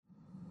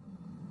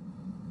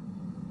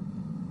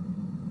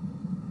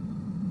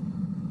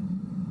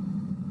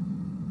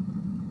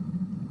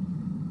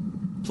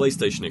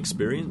PlayStation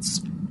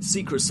experience,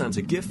 Secret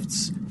Santa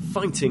gifts,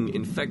 fighting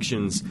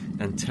infections,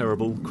 and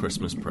terrible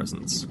Christmas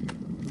presents.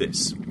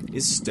 This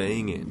is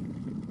Staying In.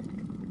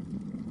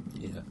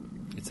 Yeah.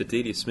 It's a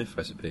Delia Smith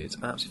recipe. It's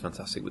absolutely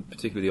fantastic, with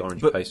particularly the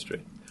orange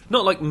pastry.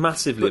 Not like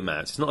massively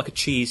amounts. It's not like a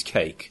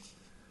cheesecake.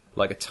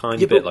 Like a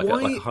tiny bit, like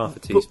a half a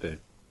teaspoon.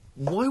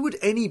 Why would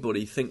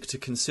anybody think to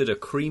consider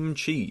cream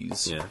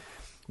cheese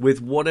with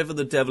whatever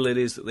the devil it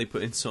is that they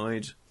put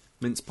inside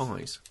mince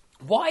pies?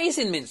 Why is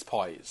in mince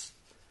pies?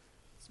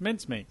 It's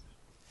mincemeat.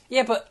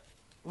 Yeah, but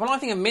when I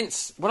think of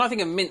mince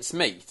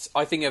meat,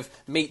 I think of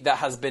meat that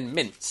has been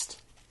minced.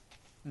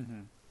 Mm-hmm.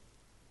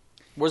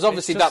 Whereas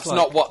obviously that's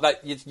not what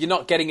you're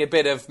not getting a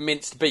bit of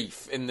minced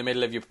beef in the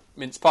middle of your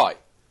mince pie.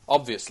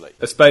 Obviously,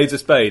 a spade's a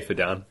spade for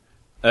Dan.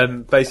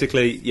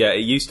 Basically, it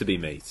used to be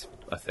meat,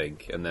 I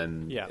think, and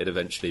then it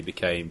eventually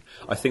became.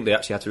 I think they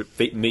actually had to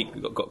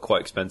meat got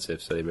quite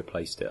expensive, so they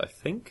replaced it. I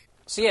think.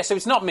 So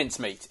it's not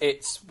mincemeat.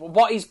 It's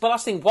what is. But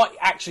that's the thing. What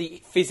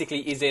actually physically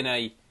is in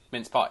a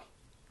mince pie?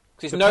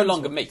 Because it's no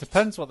longer meat.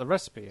 Depends what the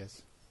recipe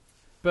is,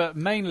 but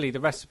mainly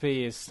the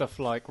recipe is stuff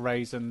like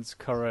raisins,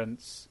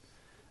 currants,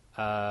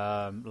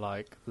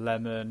 like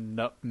lemon,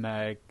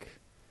 nutmeg,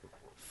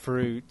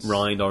 fruits,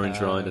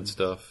 orange rind, and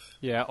stuff.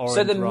 Yeah, orange.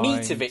 So the rind.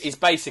 meat of it is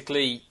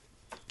basically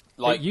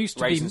like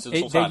raisins and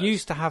sultanas. They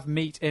used to have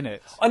meat in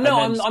it. I know.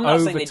 I'm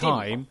not saying they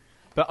didn't.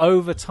 But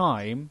over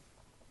time,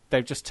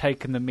 they've just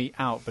taken the meat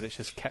out, but it's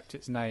just kept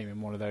its name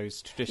in one of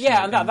those traditional.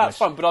 Yeah, and that's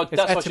fine. But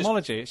that's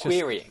etymology. It's just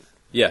querying.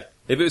 Yeah,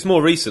 if it was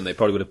more recent, they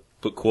probably would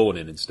have put corn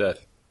in instead.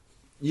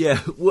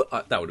 Yeah, well,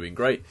 that would have been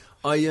great.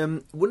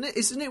 Wouldn't it?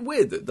 Isn't it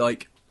weird that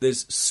like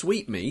there's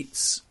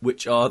sweetmeats,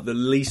 which are the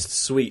least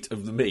sweet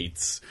of the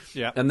meats,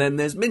 and then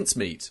there's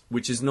mincemeat,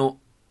 which is not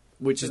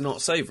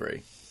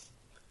savoury.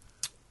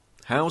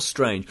 How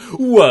strange.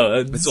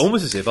 Words. It's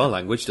almost as if our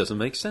language doesn't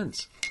make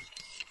sense.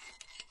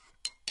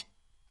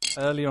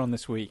 Earlier on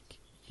this week,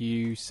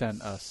 you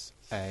sent us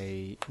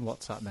a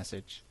WhatsApp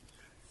message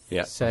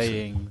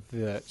saying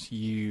that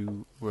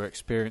you were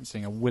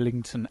experiencing a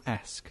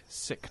Willington-esque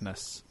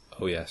sickness.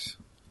 Oh, yes.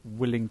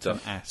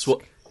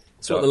 Willington-esque.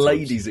 It's what the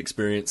ladies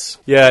experience.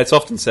 Yeah, it's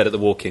often said at the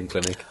walk-in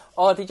clinic.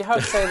 Oh, did you have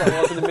to say that while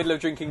I was in the middle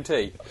of drinking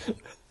tea?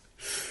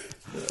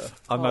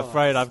 I'm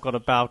afraid I've got a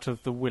bout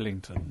of the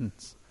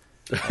Willingtons.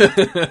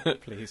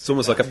 Please. It's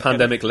almost like a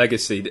pandemic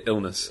legacy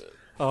illness.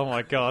 Oh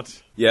my God.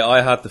 Yeah,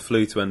 I had the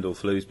flu to end all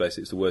flus,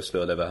 basically. It's the worst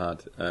flu I'd ever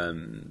had.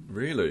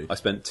 Really? I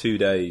spent 2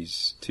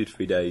 to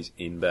 3 days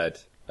in bed,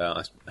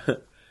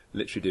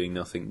 literally doing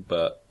nothing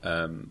but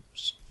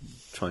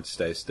trying to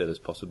stay as still as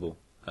possible.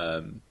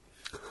 And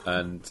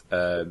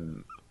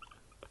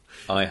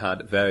I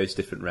had various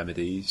different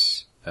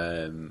remedies.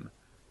 Go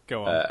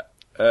on.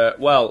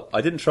 Well,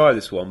 I didn't try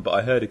this one, but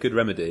I heard a good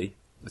remedy.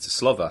 It's a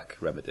Slovak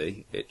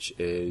remedy, which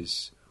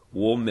is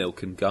warm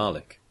milk and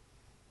garlic.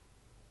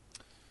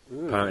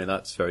 Ooh. Apparently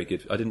that's very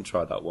good. I didn't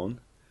try that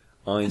one.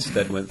 I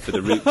instead went for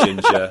the root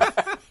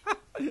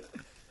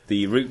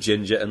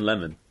ginger, and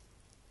lemon,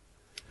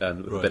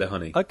 and with a bit of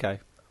honey. Okay,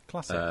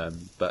 classic.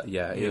 But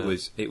it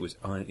was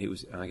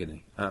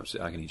agony,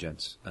 absolute agony,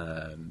 gents.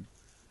 Well,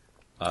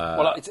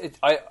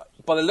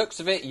 by the looks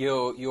of it,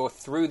 you're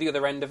through the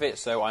other end of it,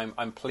 so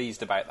I'm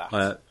pleased about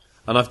that.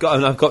 And I've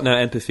got now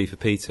empathy for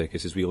Peter,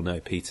 because as we all know,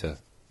 Peter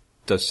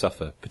does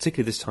suffer,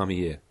 particularly this time of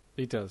year.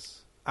 He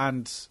does,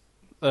 and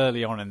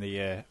early on in the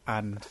year,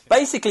 and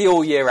basically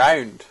all year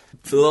round.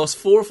 For the last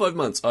 4 or 5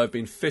 months, I've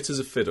been fit as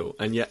a fiddle,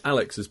 and yet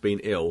Alex has been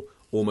ill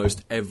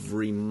almost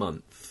every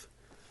month.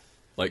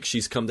 Like,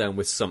 she's come down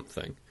with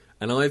something,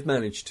 and I've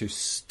managed to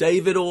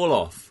stave it all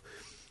off.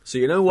 So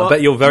you know what? I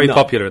bet you're very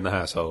popular in the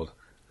household.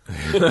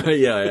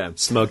 Yeah, I am.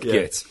 Smug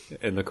git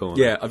in the corner.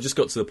 Yeah, I've just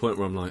got to the point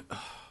where I'm like,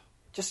 oh.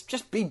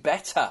 Just be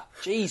better,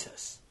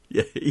 Jesus.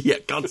 Yeah,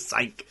 God's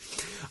sake.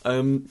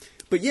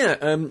 But yeah,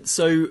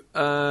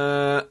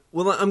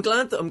 well, I'm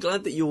glad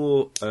that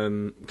you're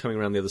coming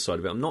around the other side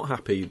of it. I'm not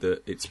happy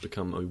that it's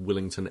become a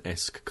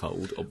Willington-esque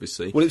cold,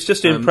 obviously. Well, it's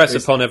just to impress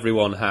upon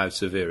everyone how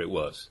severe it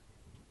was.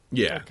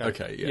 Yeah.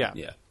 Okay. Yeah.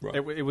 Right.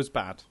 It was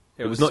bad.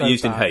 It was not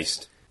used in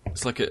haste.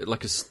 It's like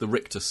the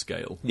Richter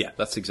scale. Yeah,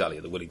 that's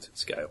exactly the Willington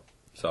scale.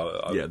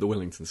 So the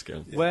Willington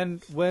scale. Yeah.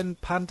 When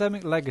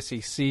Pandemic Legacy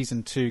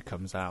Season 2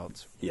 comes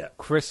out,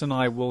 Chris and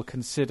I will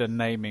consider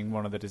naming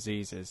one of the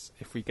diseases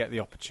if we get the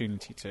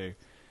opportunity to.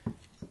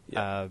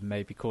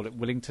 Maybe call it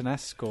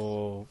Willington-esque,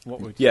 or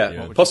what would?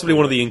 Possibly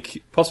one of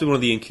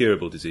the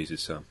incurable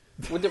diseases. Sam.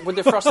 Would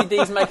the Frosty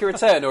D's make a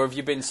return, or have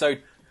you been so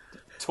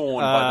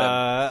torn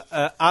by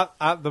them?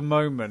 At the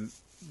moment,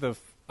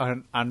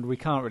 and we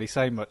can't really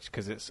say much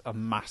because it's a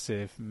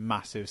massive,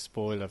 massive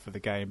spoiler for the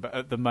game. But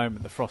at the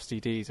moment, the Frosty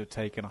D's have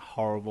taken a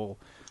horrible,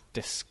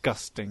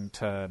 disgusting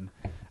turn,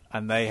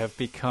 and they have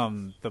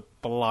become the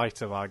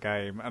blight of our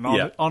game.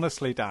 And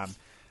honestly, Dan,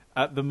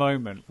 at the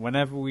moment,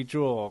 whenever we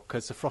draw,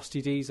 because the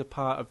Frosty D's are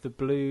part of the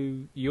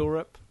Blue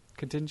Europe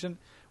contingent,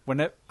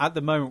 at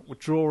the moment, we're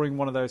drawing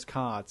one of those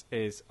cards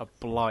is a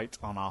blight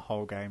on our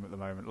whole game at the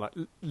moment. Like,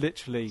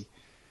 literally,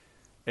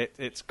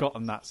 it's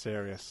gotten that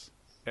serious.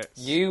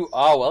 You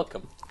are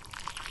welcome.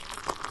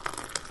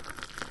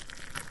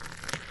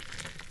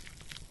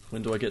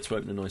 When do I get to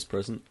open a nice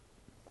present?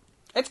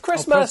 It's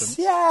Christmas!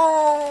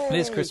 Yay! It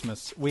is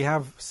Christmas. We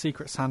have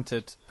Secret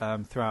Santed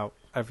throughout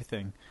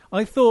everything.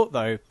 I thought,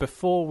 though,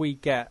 before we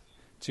get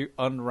to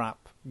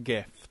unwrap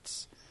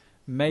gifts,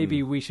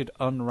 maybe we should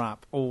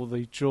unwrap all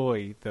the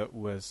joy that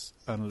was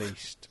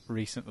unleashed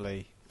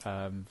recently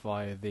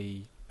via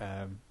the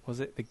was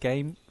it the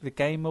game?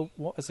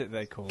 What is it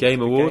they called?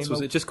 Game Awards?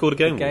 Was it just called a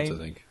Game Awards? I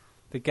think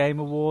the Game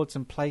Awards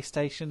and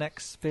PlayStation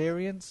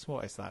Experience.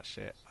 What is that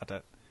shit? I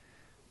don't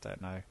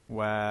know.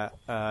 Where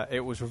it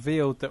was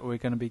revealed that we're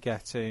going to be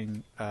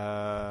getting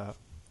a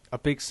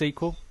big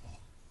sequel,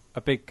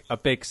 a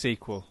big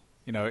sequel.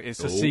 You know,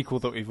 it's a sequel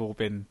that we've all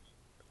been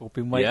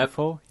waiting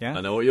for. Yeah,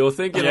 I know what you're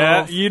thinking.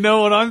 Yeah, of. you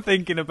know what I'm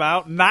thinking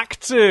about. Knack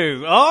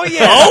 2. Oh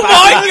yeah! Oh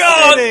my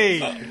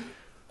god!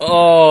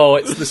 Oh,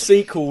 it's the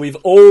sequel we've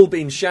all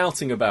been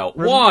shouting about.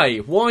 Why?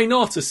 Why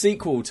not a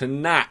sequel to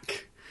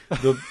Knack?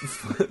 The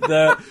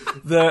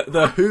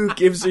who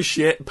gives a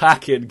shit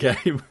pack-in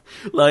game.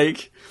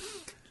 Like,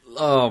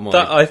 oh my!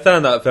 I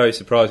found that very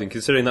surprising,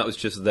 considering that was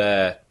just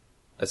there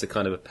as a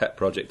kind of a pet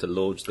project to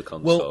launch the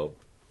console. Well,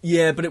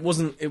 yeah, but it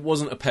wasn't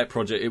a pet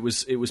project. It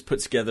was put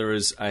together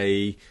as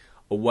a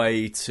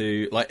way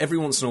to, like, every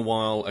once in a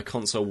while a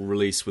console will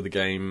release with a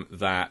game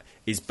that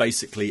is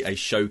basically a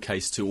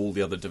showcase to all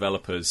the other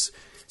developers.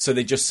 So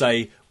they just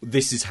say,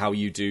 this is how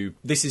we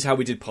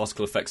did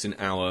particle effects in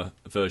our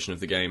version of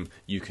the game.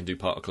 You can do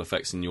particle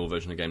effects in your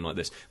version of the game like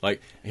this. Like,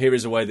 here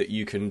is a way that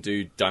you can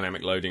do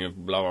dynamic loading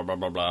of blah, blah, blah,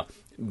 blah, blah.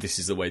 This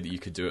is the way that you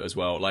could do it as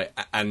well. Like,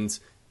 and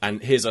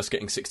here's us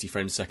getting 60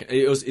 frames a second.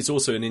 It's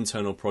also an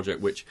internal project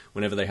which,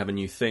 whenever they have a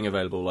new thing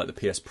available, like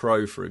the PS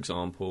Pro, for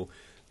example,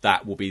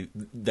 that will be,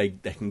 they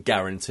can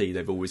guarantee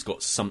they've always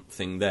got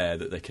something there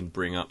that they can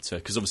bring up to,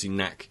 because obviously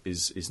Knack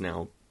has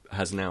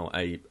now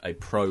a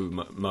pro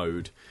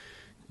mode,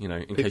 you know,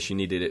 in case you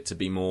needed it to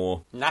be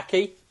more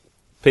Knacky.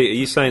 Pete, are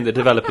you saying the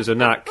developers of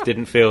Knack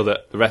didn't feel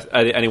that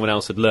anyone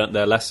else had learnt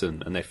their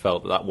lesson, and they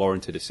felt that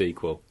warranted a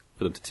sequel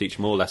for them to teach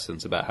more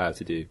lessons about how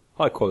to do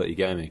high quality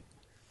gaming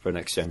for a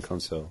next gen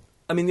console?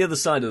 I mean, the other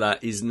side of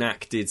that is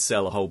Knack did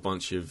sell a whole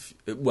bunch of,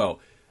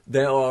 well,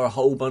 there are a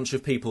whole bunch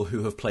of people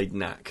who have played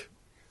Knack.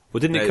 Well,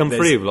 didn't it come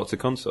free with lots of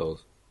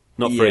consoles?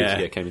 Not free,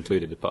 it came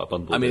included as part of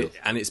bundle. I mean,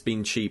 and it's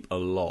been cheap a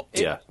lot.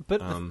 But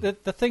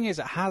the thing is,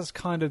 it has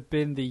kind of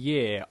been the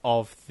year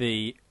of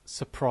the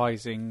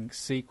surprising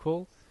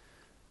sequel.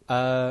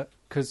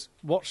 Because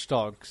Watch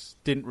Dogs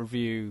didn't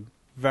review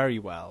very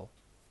well,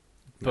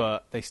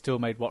 but they still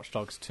made Watch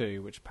Dogs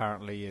 2, which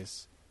apparently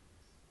is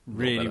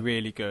really,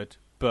 really good,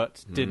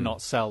 but did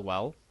not sell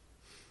well.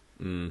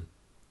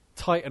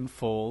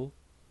 Titanfall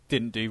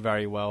didn't do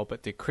very well,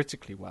 but did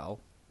critically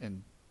well.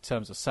 In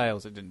terms of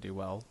sales, it didn't do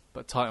well.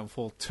 But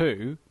Titanfall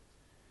 2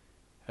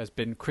 has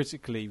been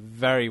critically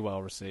very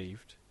well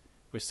received,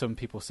 with some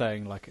people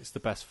saying like it's the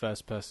best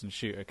first-person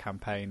shooter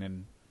campaign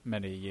in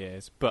many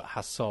years, but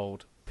has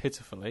sold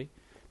pitifully,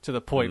 to the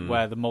point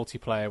where the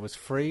multiplayer was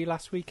free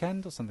last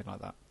weekend or something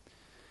like that.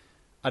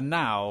 And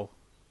now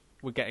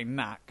we're getting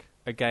Knack,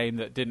 a game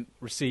that didn't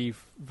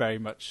receive very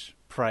much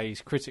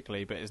praise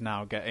critically, but is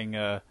now getting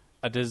a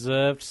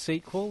deserved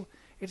sequel.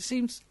 It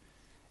seems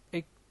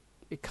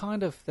it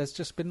kind of, there's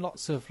just been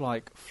lots of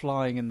like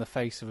flying in the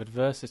face of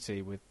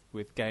adversity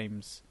with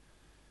games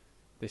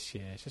this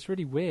year. It's just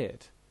really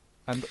weird,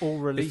 and all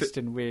released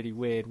in really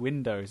weird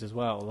windows as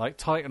well. Like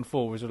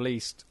Titanfall was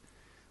released,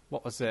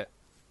 what was it,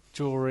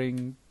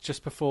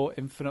 just before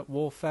Infinite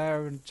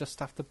Warfare and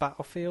just after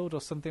Battlefield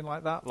or something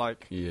like that.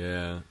 Like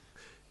yeah,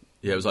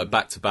 it was like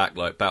back to back,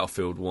 like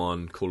Battlefield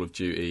 1, Call of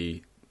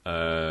Duty,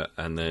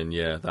 and then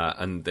that,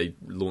 and they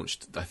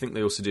launched, I think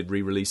they also did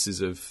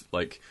re-releases of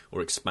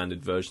or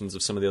expanded versions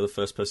of some of the other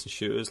first-person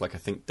shooters, like I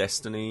think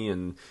Destiny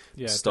and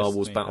Star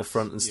Wars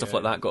Battlefront and stuff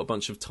like that got a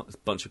bunch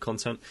of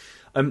content.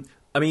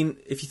 I mean,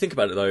 if you think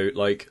about it though,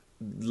 like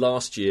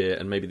last year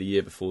and maybe the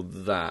year before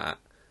that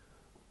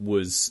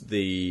was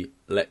the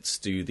let's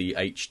do the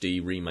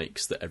HD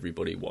remakes that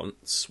everybody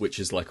wants, which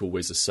is like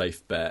always a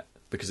safe bet,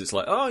 because it's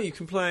like, oh, you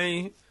can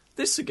play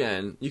this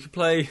again, you can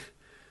play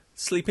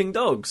Sleeping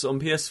Dogs on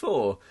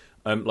PS4.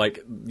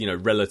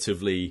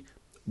 Relatively,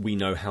 we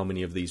know how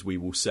many of these we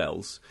will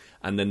sell.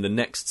 And then the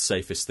next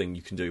safest thing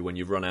you can do when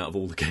you've run out of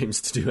all the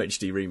games to do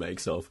HD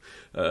remakes of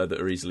that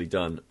are easily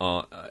done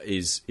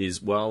is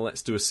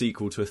let's do a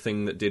sequel to a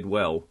thing that did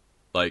well,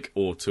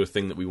 or to a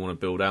thing that we want to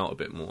build out a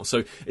bit more.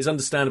 So it's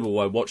understandable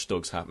why Watch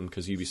Dogs happened,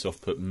 because Ubisoft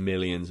put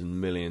millions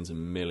and millions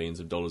and millions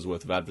of dollars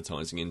worth of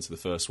advertising into the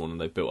first one, and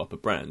they built up a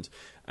brand.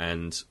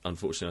 And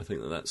unfortunately, I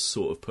think that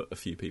sort of put a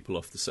few people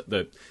off.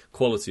 The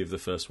quality of the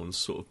first one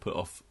sort of put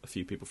off a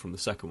few people from the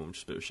second one, which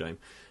is a bit of a shame.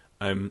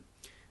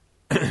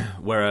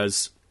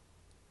 Whereas,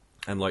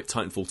 and like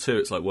Titanfall 2,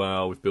 it's like,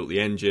 well, we've built the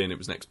engine, it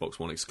was an Xbox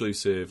One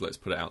exclusive, let's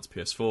put it out to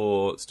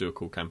PS4, let's do a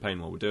cool campaign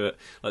while we do it.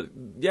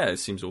 It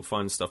seems all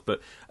fine and stuff,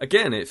 but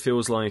again, it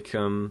feels like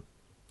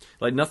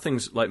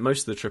nothing's, like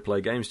most of the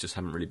AAA games just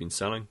haven't really been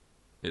selling.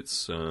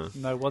 It's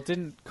No, well,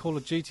 didn't Call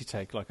of Duty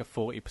take like a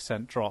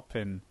 40% drop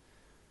in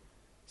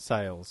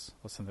sales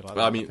or something like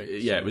that. I mean,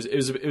 it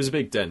was a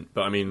big dent,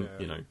 but I mean,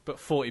 but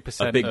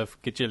 40%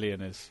 of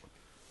gajillion is.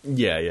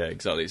 Yeah,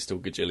 exactly. It's still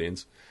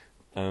gajillions.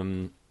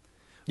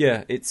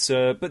 It's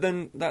but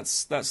then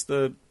that's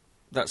the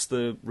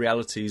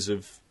realities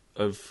of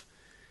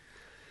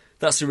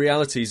that's the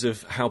realities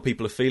of how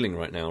people are feeling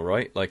right now,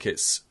 right? Like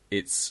it's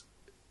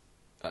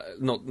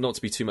not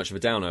to be too much of a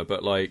downer,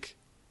 but like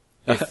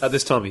at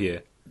this time of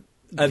year.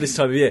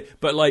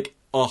 But like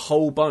a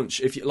whole bunch,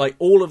 if you, like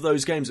all of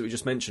those games that we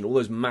just mentioned, all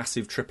those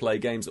massive AAA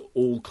games that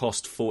all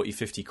cost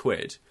 40-50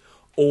 quid,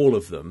 all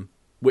of them,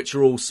 which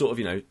are all sort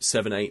of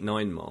 7, 8,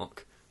 9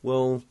 mark.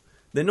 Well,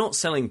 they're not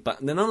selling.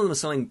 None of them are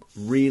selling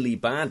really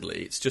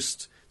badly. It's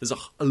just there's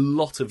a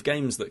lot of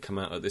games that come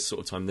out at this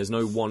sort of time. There's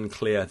no one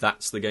clear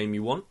that's the game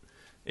you want.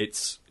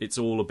 It's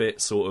all a bit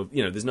sort of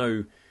there's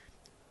no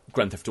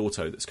Grand Theft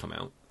Auto that's come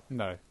out.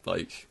 No,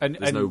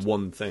 there's no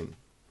one thing.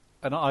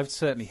 And I've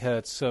certainly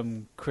heard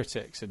some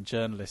critics and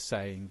journalists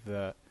saying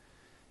that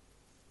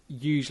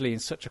usually in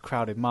such a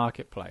crowded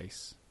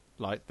marketplace,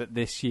 like that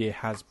this year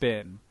has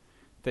been,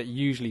 that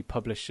usually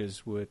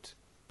publishers would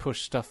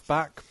push stuff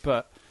back,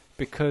 but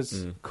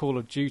because Call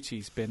of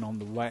Duty's been on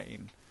the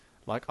wane,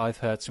 like I've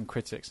heard some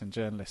critics and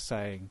journalists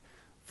saying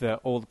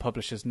that all the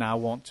publishers now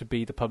want to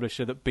be the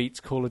publisher that beats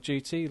Call of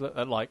Duty,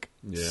 that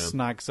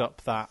snags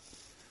up that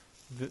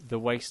the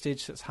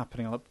wastage that's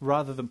happening,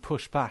 rather than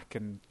push back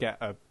and get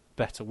a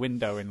better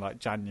window in like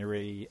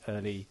January,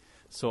 early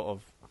sort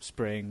of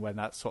spring, when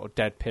that sort of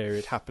dead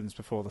period happens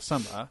before the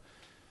summer.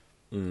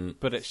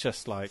 But it's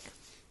just like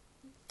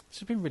it's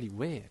just been really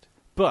weird.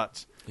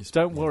 But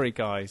don't worry,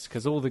 guys,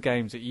 because all the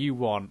games that you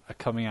want are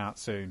coming out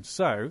soon.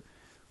 So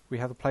we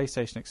have the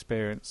PlayStation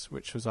Experience,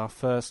 which was our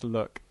first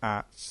look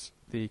at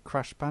the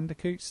Crash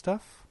Bandicoot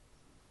stuff.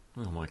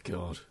 Oh my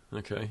god!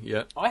 Okay,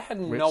 yeah. I had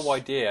no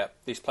idea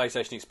this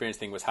PlayStation Experience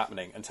thing was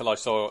happening until I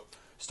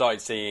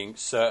started seeing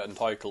certain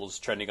titles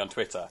trending on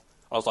Twitter.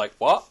 I was like,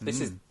 "What?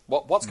 This is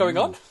what's going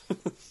on?"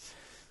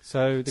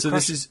 So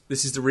this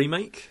is the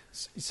remake.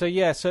 So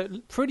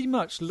it pretty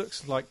much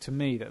looks like to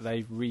me that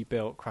they've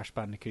rebuilt Crash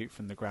Bandicoot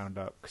from the ground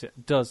up, because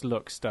it does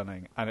look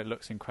stunning and it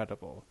looks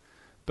incredible.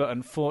 But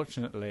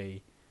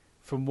unfortunately,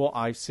 from what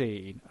I've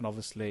seen, and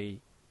obviously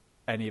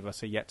any of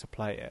us are yet to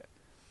play it,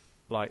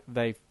 like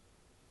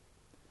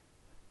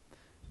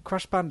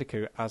Crash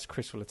Bandicoot, as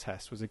Chris will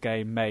attest, was a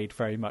game made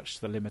very much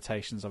to the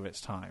limitations of its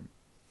time.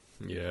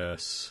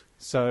 Yes.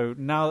 So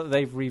now that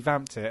they've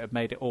revamped it and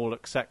made it all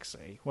look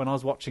sexy, when I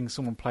was watching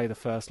someone play the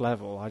first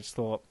level, I just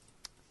thought,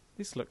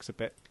 this looks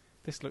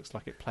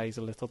like it plays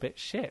a little bit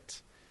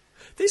shit.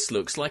 This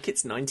looks like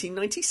it's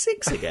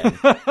 1996 again.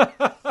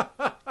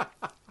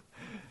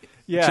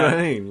 Yeah. Do you know what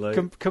I mean?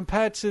 Like...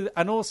 compared to,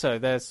 and also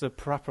there's the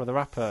Parappa the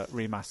Rapper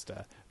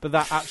remaster, but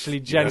that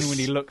actually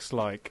genuinely looks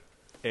like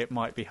it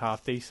might be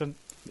half decent.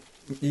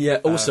 Yeah.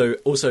 Also,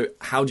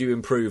 how do you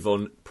improve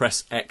on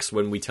press X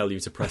when we tell you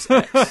to press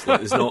X?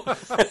 Like, it's not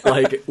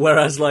like,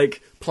 whereas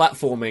like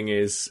platforming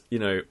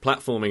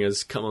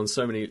has come on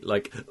so many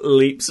like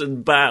leaps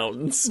and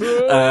bounds,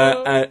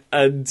 but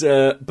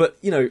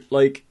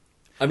like.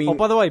 I mean,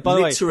 by the way,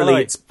 before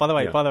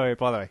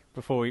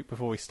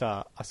we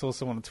start, I saw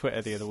someone on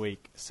Twitter the other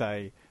week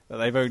say that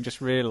they've only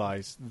just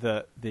realised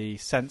that the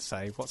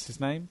sensei, what's his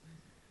name,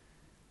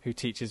 who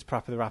teaches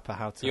Parappa the Rapper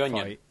how to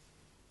fight.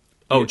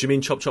 Oh, do you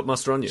mean Chop Chop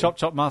Master Onion? Chop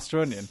Chop Master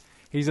Onion.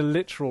 He's a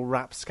literal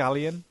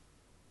rapscallion.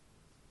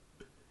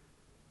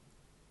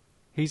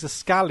 He's a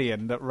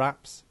scallion that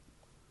raps.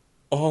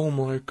 Oh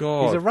my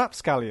god. He's a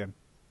rapscallion.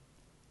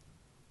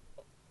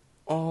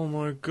 Oh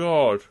my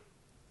god.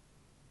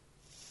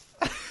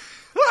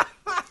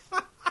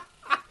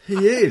 He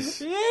is.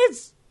 He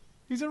is.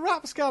 He's a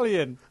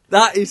rapscallion.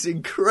 That is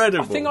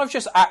incredible. I think I've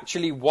just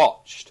actually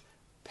watched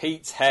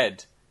Pete's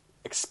head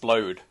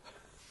explode.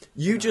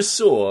 You just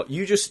saw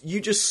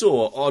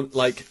on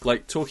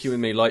like talking with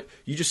me, like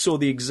you just saw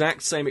the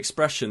exact same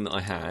expression that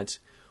I had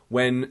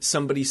when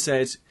somebody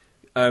said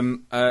oh,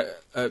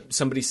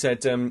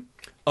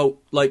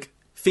 like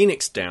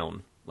Phoenix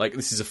down. Like,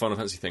 this is a Final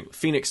Fantasy thing.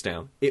 Phoenix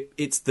down.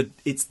 It's the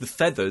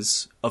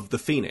feathers of the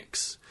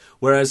phoenix.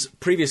 Whereas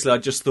previously I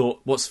just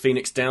thought, what's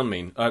Phoenix down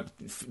mean?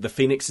 The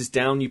Phoenix is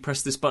down, you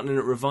press this button and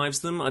it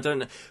revives them? I don't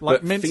know.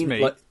 Like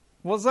mincemeat? Like,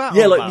 what's that?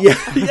 Yeah, like,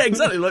 yeah,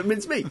 exactly, like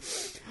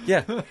mincemeat.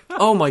 Yeah.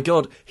 Oh my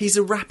god, he's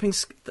a rapping...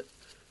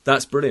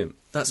 That's brilliant.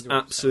 That's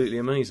absolutely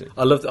amazing.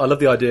 I love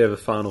the idea of a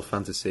Final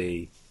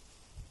Fantasy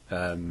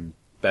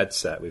bed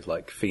set with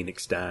like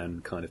Phoenix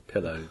down kind of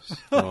pillows.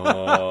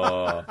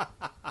 Oh.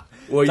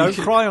 Well, don't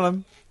cry on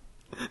them.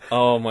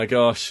 Oh my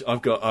gosh,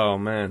 I've got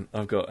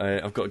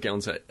to get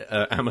onto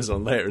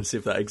Amazon later and see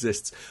if that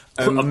exists.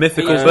 A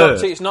mythical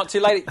bird. It's not too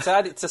late to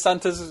add it to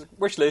Santa's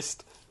wish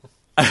list.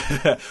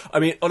 I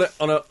mean, on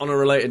a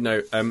related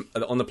note, on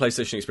the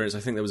PlayStation Experience,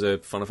 I think there was a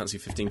Final Fantasy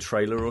 15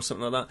 trailer or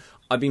something like that.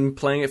 I've been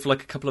playing it for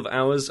like a couple of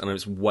hours, and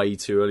it's way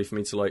too early for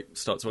me to like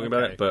start talking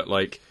about it. But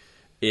like,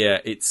 yeah,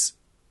 it's.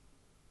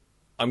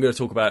 I'm going to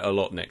talk about it a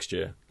lot next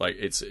year. Like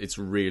it's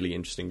a really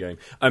interesting game.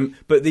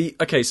 But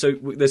so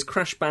there's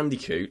Crash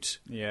Bandicoot.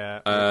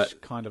 Yeah,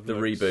 which kind of the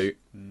looks, reboot.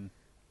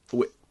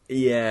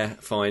 Yeah,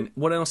 fine.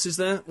 What else is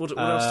there? What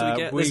else do we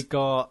get? We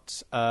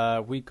got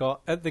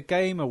at the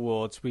Game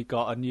Awards. We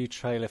got a new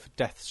trailer for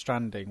Death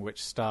Stranding,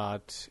 which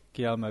starred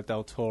Guillermo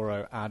del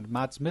Toro and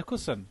Mads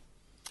Mikkelsen,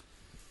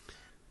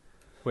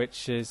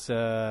 which is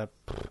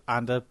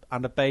and a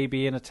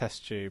baby in a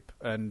test tube,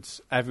 and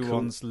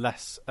everyone's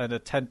less and a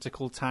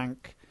tentacle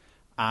tank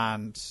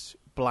and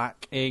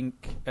black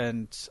ink,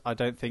 and I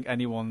don't think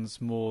anyone's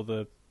more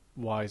the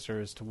wiser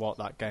as to what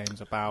that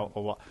game's about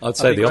or what. I'd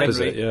say the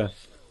opposite. Yeah.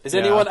 Is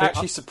anyone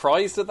actually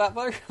surprised at that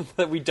though?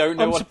 That we don't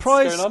know what's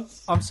going on?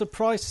 I'm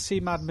surprised to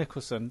see Mads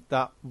Mikkelsen.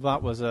 That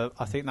was I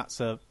think that's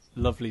a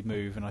lovely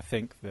move, and I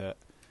think that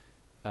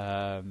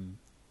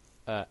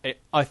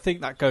I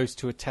think that goes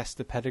to attest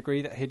the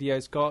pedigree that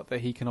Hideo's got.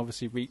 That he can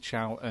obviously reach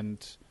out and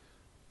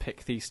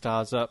pick these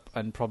stars up,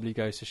 and probably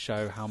goes to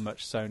show how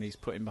much Sony's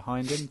putting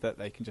behind him. That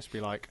they can just be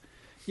like,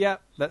 yeah,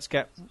 let's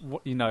get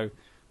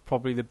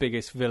probably the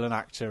biggest villain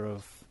actor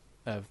of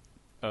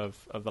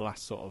the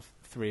last sort of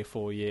 3 or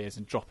 4 years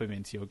and drop him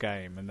into your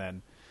game, and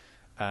then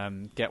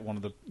get one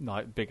of the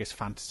biggest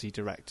fantasy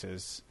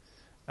directors,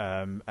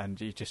 and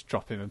you just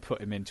drop him and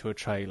put him into a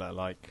trailer.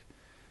 Like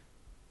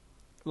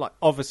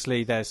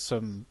obviously there's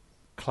some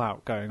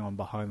clout going on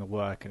behind the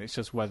work, and it's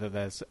just whether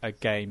there's a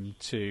game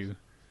to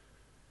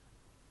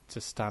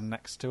stand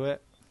next to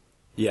it.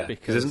 Yeah,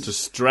 because to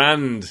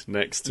strand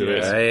next to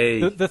it. Hey.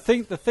 The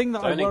thing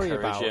that I worry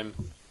about him.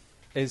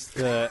 is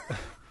that.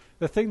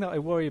 The thing that I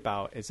worry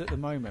about is at the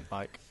moment,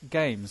 like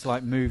games,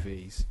 like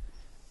movies,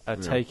 are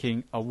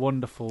taking a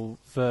wonderful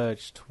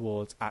verge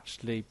towards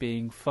actually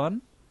being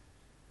fun.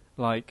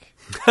 Like,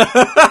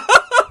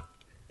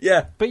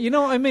 yeah, but you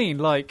know what I mean.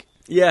 Like,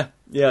 yeah,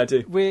 I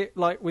do. We're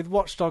like with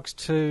Watch Dogs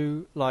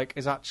 2, like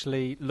is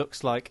actually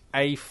looks like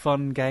a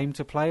fun game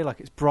to play. Like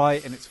it's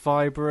bright and it's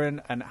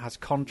vibrant and it has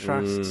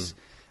contrasts.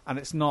 And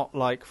it's not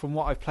like from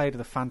what I've played of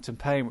the Phantom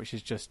Pain, which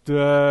is just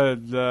blah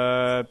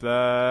blah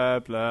blah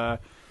blah.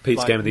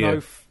 Pete's game of the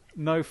year.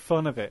 No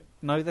fun of it.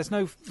 No, there's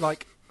no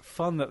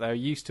fun that there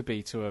used to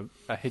be to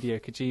a Hideo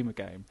Kojima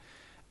game.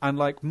 And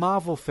like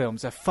Marvel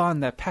films, they're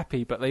fun, they're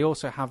peppy, but they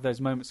also have those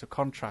moments of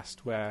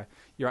contrast where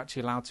you're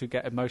actually allowed to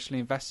get emotionally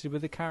invested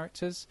with the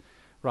characters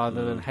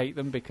rather than hate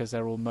them because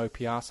they're all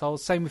mopey arseholes.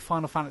 Same with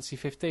Final Fantasy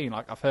 15.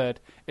 Like I've heard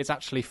it's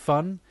actually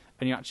fun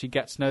and you actually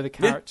get to know the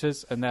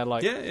characters and they're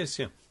like... Yeah, it is,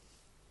 yeah.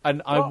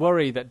 And I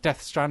worry that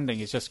Death Stranding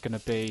is just going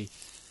to be...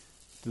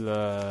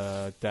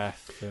 the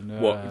death and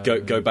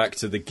go back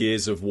to the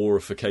Gears of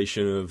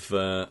Warification of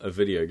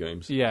video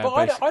games. Yeah,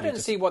 but I don't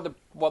see what the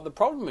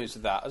problem is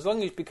with that. As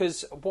long as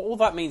because all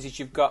that means is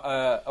you've got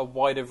a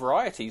wider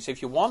variety. So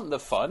if you want the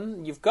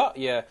fun, you've got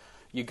your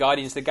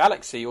Guardians of the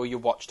Galaxy or your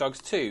Watch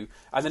Dogs 2,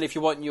 and then if you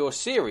want your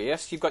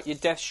serious, you've got your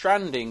Death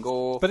Stranding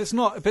or. But it's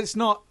not.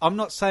 I'm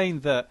not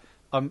saying that.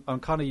 I'm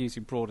kind of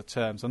using broader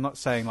terms. I'm not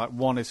saying like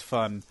one is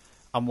fun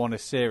and one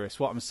is serious.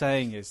 What I'm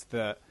saying is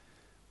that.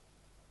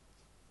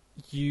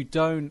 You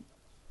can't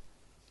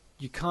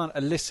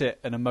elicit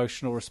an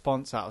emotional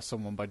response out of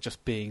someone by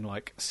just being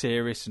like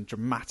serious and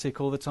dramatic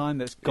all the time.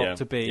 There's got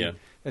to be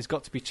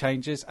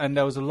changes. And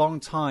there was a long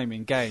time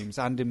in games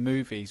and in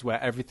movies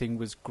where everything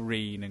was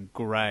green and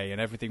grey and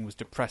everything was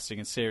depressing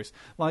and serious.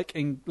 Like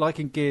in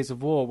Gears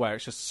of War, where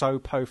it's just so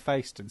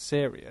po-faced and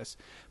serious.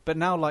 But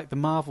now like the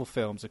Marvel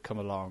films have come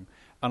along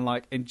and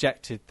like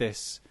injected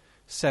this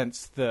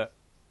sense that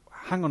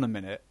hang on a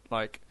minute,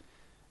 like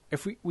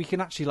if we can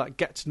actually like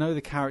get to know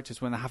the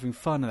characters when they're having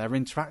fun and they're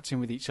interacting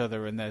with each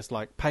other and there's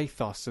like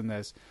pathos and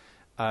there's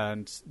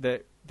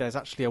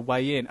actually a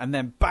way in, and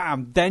then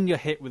bam, then you're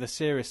hit with the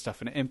serious stuff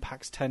and it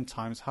impacts 10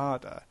 times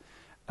harder,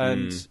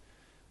 and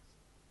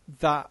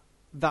that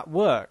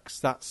works.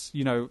 That's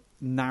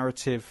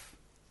narrative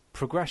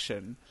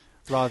progression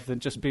rather than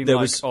just being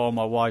oh,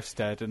 my wife's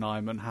dead and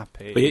I'm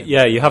unhappy. But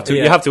you have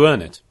to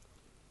earn it.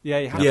 Yeah,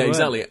 you have to earn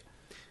exactly. it.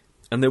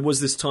 And there was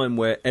this time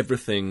where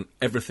everything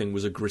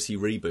was a gritty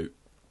reboot.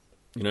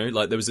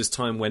 Like there was this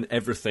time when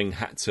everything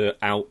had to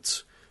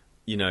out,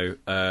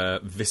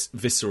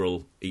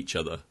 visceral each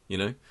other.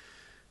 Let's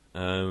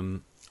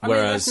not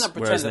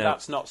pretend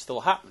that's not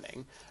still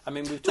happening. I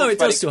mean, we've talked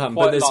about it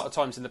quite a lot of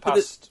times in the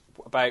past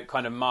about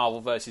kind of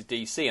Marvel versus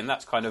DC, and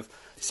that's kind of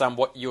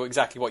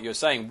exactly what you're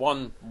saying.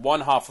 One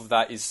half of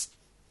that is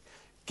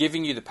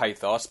giving you the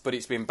pathos, but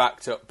it's been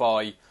backed up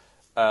by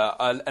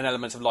an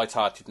element of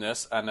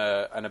lightheartedness and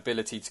an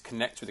ability to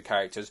connect with the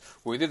characters.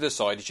 Where the other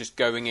side is just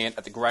going in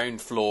at the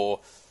ground floor,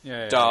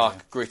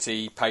 dark,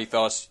 gritty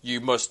pathos.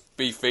 You must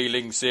be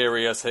feeling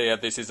serious here.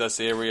 This is a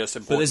serious,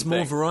 important But there's more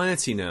thing.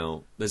 variety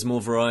now. There's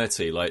more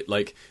variety.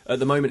 Like at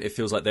the moment, it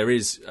feels like there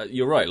is.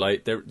 You're right.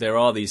 Like there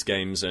are these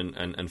games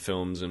and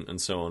films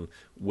and so on,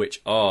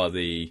 which are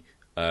the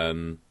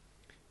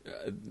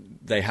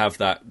they have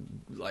that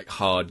like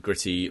hard,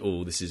 gritty.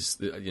 Oh, this is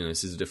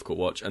a difficult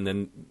watch, and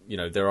then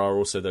there are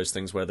also those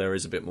things where there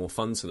is a bit more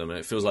fun to them, and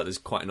it feels like there's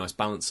quite a nice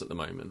balance at the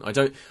moment. I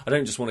don't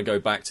just want to go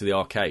back to the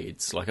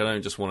arcades. Like I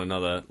don't just want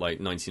another like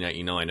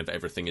 1989 of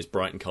everything is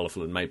bright and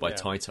colourful and made by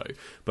Taito.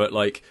 But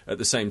like at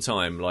the same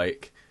time,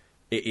 like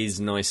it is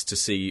nice to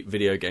see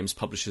video games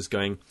publishers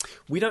going,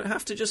 we don't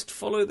have to just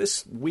follow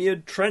this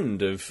weird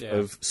trend of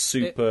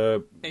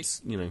super.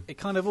 It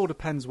kind of all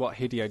depends what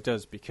Hideo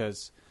does,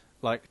 because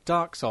like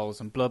Dark Souls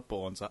and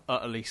Bloodborne are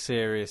utterly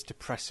serious,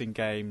 depressing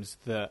games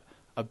that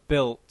are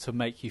built to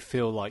make you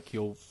feel like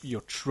you're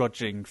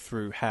trudging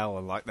through hell,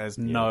 and like there's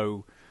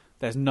no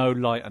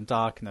light and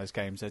dark in those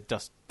games.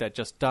 They're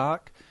just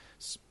dark,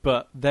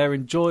 but they're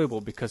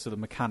enjoyable because of the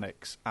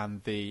mechanics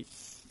and the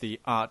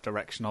art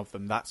direction of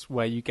them. That's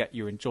where you get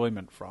your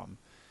enjoyment from.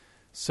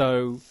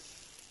 So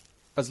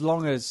as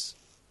long as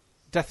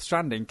Death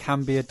Stranding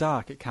can be a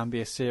dark, it can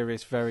be a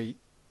serious,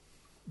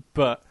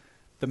 but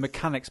the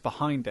mechanics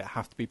behind it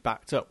have to be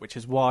backed up, which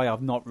is why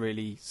I've not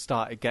really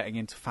started getting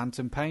into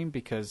Phantom Pain,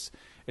 because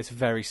it's a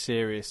very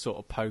serious sort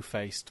of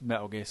po-faced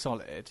Metal Gear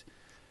Solid,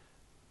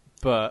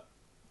 but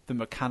the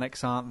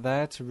mechanics aren't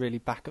there to really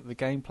back up the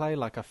gameplay.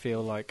 Like I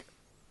feel like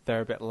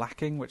they're a bit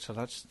lacking, which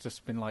I've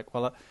just been like,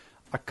 well,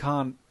 I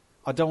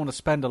don't want to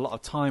spend a lot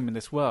of time in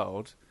this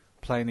world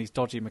playing these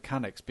dodgy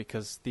mechanics,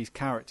 because these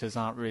characters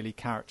aren't really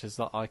characters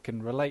that I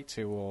can relate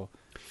to or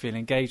feel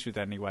engaged with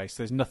anyway,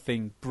 so there's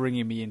nothing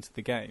bringing me into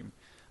the game.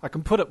 I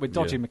can put up with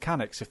dodgy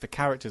mechanics if the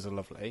characters are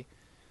lovely,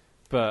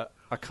 but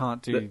I can't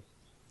do...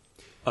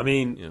 at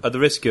the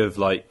risk of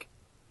like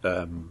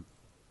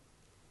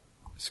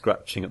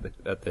scratching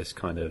at this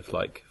kind of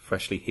like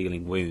freshly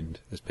healing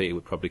wound, as Peter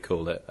would probably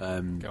call it,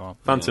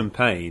 Phantom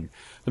Pain,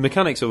 the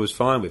mechanics I was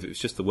fine with. It was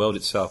just the world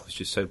itself was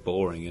just so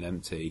boring and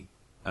empty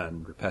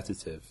and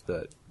repetitive,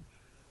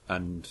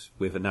 and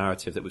with a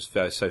narrative that was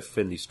so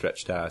thinly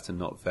stretched out and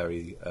not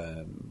very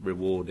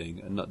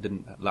rewarding,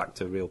 and lacked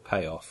a real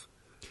payoff.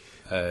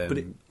 But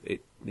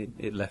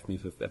it left me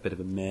with a bit of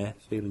a meh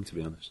feeling, to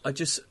be honest.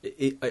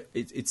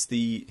 It's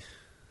the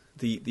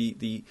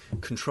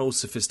control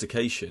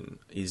sophistication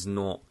is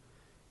not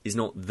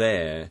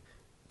there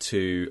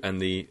to,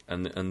 and the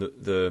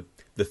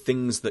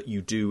things that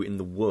you do in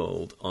the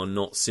world are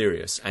not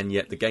serious, and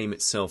yet the game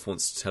itself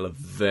wants to tell a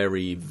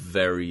very,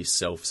 very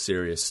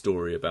self-serious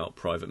story about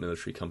private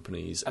military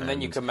companies. And then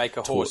you can make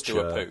a horse do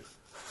a poo.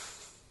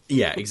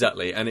 Yeah,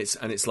 exactly, and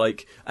it's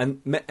like,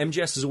 and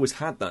MGS has always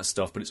had that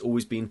stuff, but it's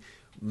always been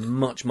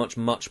much, much,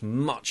 much,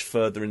 much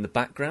further in the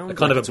background. A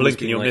kind of a blink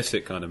and you'll miss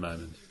it kind of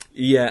moment.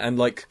 Yeah, and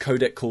like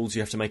codec calls,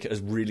 you have to make it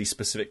a really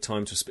specific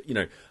time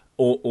to,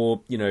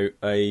 or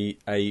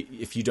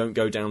if you don't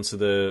go down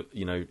to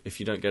if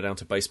you don't go down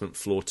to basement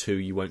floor 2,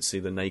 you won't see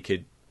the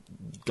naked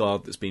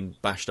guard that's been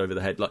bashed over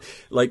the head.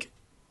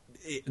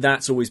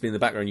 That's always been in the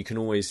background. You can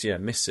always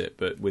miss it,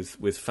 but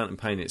with Phantom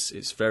Pain,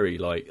 it's very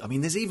like,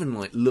 there's even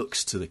like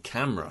looks to the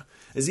camera.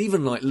 There's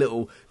even like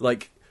little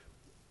like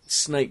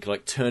Snake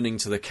like turning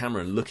to the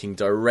camera and looking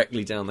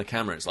directly down the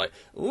camera. It's like,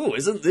 oh,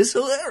 isn't this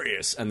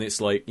hilarious? And it's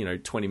like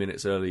 20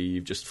 minutes early,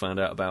 you've just found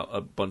out about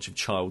a bunch of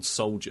child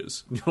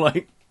soldiers. You're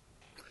like,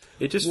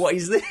 what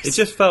is this? It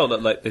just felt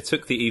like they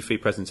took the E3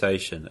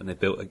 presentation and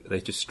they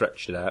just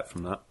stretched it out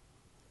from that.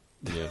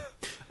 Yeah,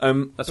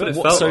 that's what it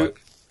felt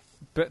like.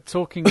 But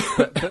talking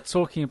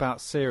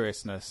about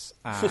seriousness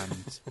and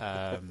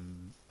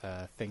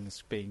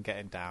things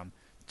getting down,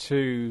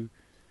 two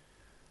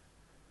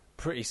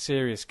pretty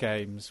serious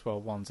games.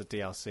 Well, one's a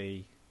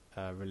DLC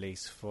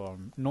release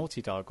from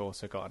Naughty Dog,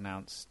 also got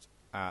announced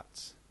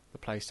at the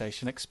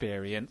PlayStation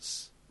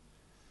Experience.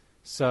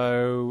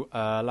 So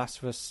Last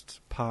of Us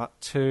Part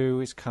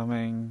 2 is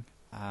coming.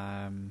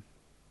 No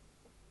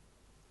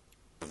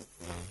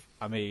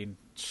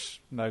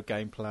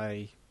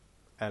gameplay.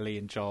 Ellie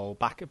and Joel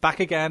back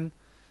again.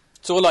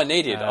 It's all I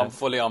needed. I'm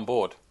fully on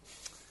board.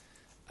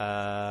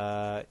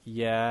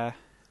 Yeah.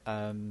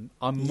 I'm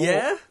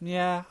more,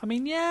 yeah.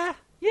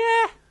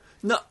 Yeah.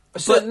 No.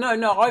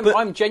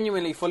 I'm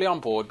genuinely fully on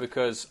board,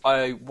 because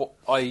I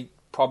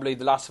probably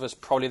The Last of Us,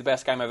 probably the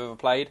best game I've ever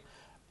played.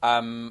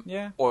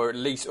 Or at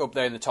least up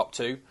there in the top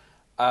 2.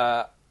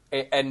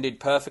 It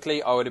ended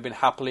perfectly. I would have been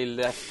happily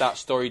left that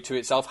story to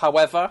itself.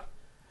 However,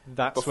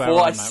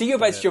 before I see you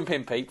about to jump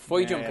in, Pete.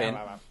 Before you jump in.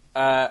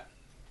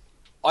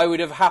 I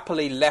would have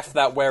happily left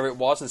that where it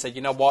was and said,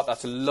 you know what,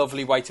 that's a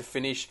lovely way to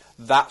finish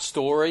that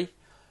story.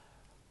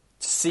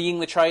 Seeing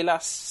the trailer,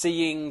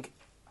 seeing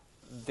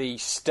the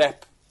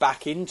step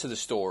back into the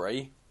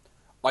story,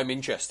 I'm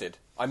interested.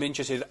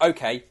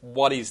 Okay,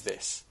 what is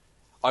this?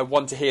 I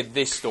want to hear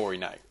this story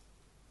now.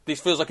 This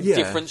feels like a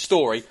different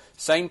story.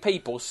 Same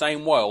people,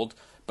 same world,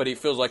 but it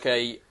feels like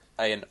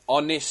an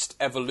honest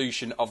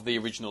evolution of the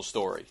original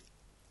story.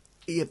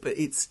 Yeah, but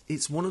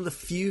it's one of the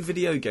few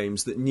video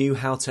games that knew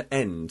how to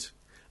end.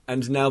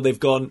 And now they've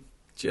gone,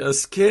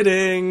 just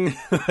kidding,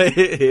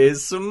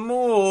 here's some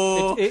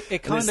more.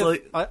 It kind of,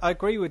 like, I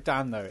agree with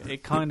Dan though.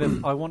 It kind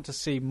of, I want to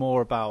see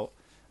more about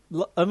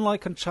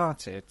unlike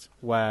Uncharted,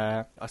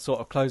 where I sort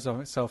of closed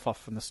myself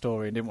off from the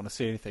story and didn't want to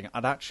see anything,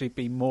 I'd actually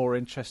be more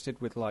interested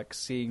with like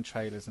seeing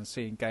trailers and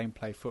seeing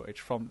gameplay footage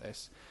from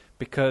this,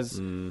 because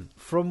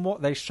from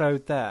what they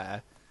showed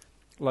there,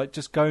 like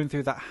just going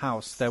through that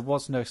house, there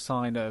was no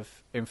sign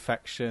of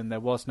infection. There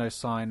was no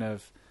sign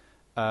of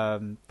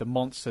the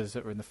monsters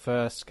that were in the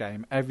first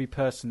game. Every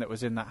person that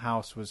was in that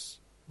house was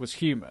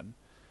human,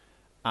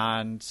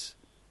 and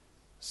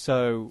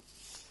so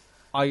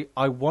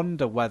I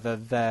wonder whether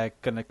they're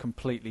going to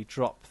completely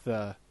drop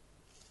the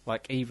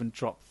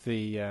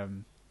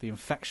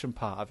infection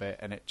part of it,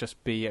 and it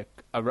just be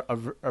a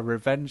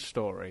revenge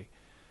story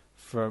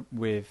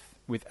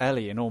with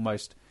Ellie, and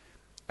almost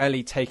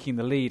Ellie taking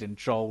the lead and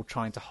Joel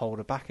trying to hold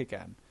her back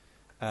again.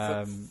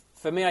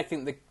 For me, I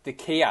think the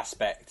key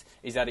aspect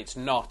is that it's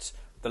not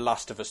The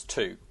Last of Us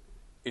 2.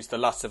 It's The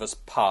Last of Us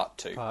Part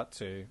 2. Part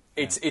 2.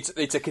 Yeah.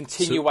 It's a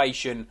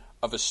continuation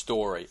of a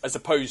story, as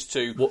opposed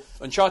to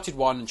Uncharted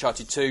 1,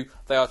 Uncharted 2.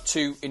 They are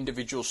two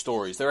individual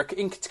stories. They're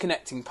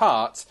interconnecting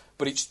parts,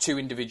 but it's two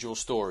individual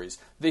stories.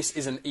 This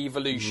is an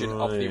evolution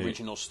of the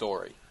original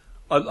story.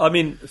 I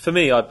mean, for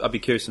me, I'd be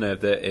curious to know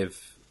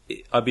if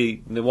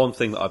the one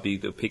thing that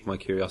would pique my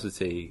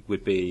curiosity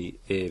would be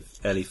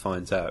if Ellie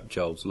finds out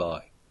Joel's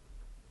lie,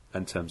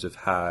 in terms of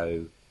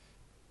how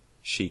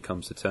she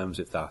comes to terms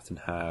with that and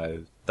how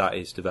that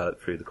is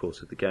developed through the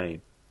course of the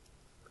game,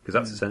 because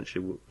that's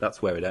essentially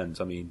where it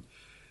ends. I mean,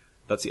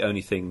 that's the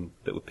only thing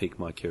that would pique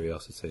my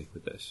curiosity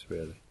with this,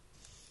 really.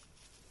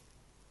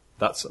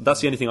 That's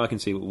the only thing I can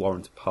see would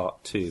warrant a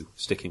part 2,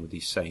 sticking with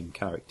these same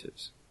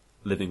characters,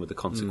 living with the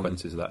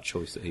consequences of that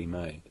choice that he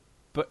made.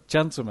 But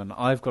gentlemen,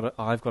 I've got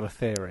a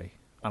theory,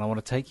 and I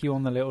want to take you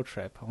on the little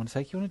trip. I want to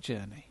take you on a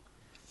journey.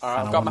 All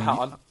right, I've got my hat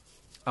on.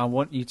 I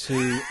want you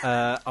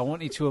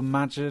to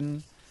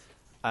imagine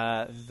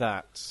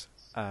that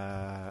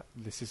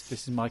this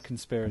is my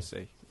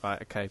conspiracy,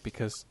 right? Okay,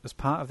 because as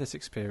part of this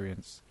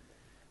experience,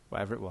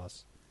 whatever it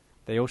was,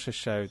 they also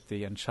showed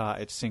the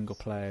Uncharted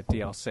single-player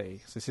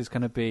DLC. So this is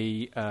going to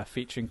be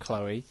featuring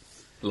Chloe.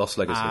 Lost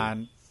Legacy.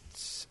 And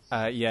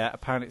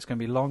apparently it's going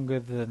to be longer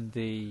than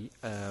the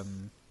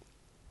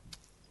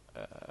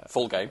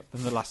full game,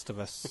 than The Last of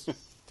Us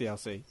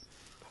DLC,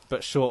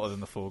 but shorter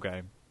than the full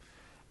game.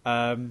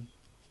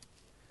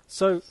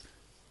 So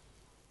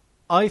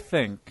I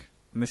think,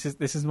 and this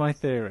is my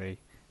theory,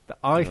 that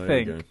I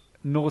think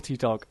Naughty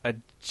Dog are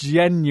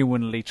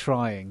genuinely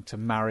trying to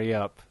marry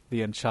up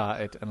the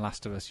Uncharted and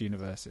Last of Us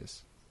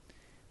universes.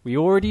 We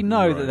already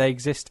know that they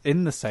exist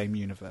in the same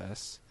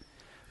universe,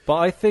 but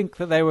I think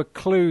that there were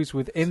clues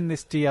within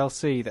this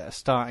DLC that are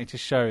starting to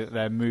show that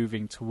they're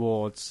moving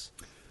towards.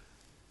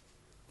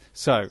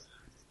 So,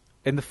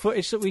 in the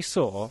footage that we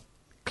saw,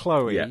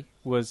 Chloe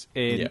was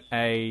in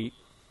a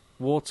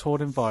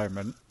war-torn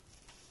environment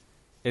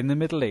in the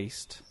Middle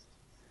East.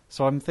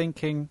 So I'm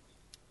thinking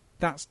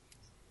that's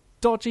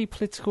dodgy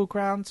political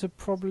ground to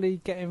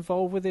probably get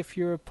involved with if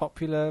you're a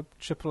popular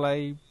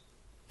AAA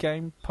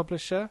game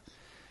publisher.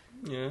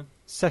 Yeah.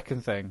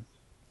 Second thing,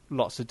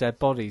 lots of dead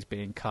bodies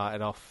being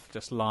carted off,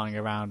 just lying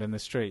around in the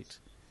street.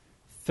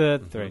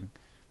 Third thing,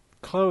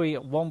 Chloe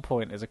at one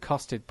point is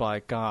accosted by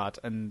a guard,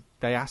 and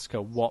they ask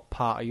her, what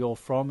part are you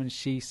from? And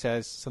she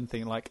says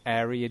something like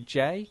Area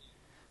J.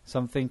 So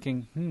I'm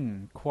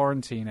thinking,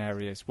 quarantine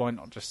areas. Why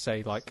not just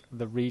say, like,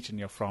 the region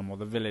you're from, or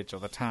the village, or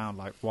the town?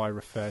 Like, why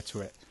refer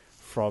to it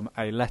from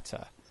a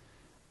letter?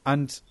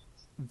 And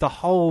the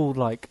whole,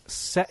 like,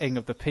 setting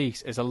of the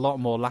piece is a lot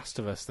more Last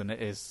of Us than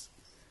it is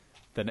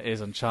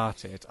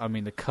Uncharted. I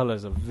mean, the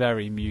colours are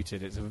very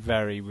muted. It's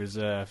very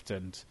reserved,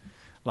 and,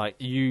 like,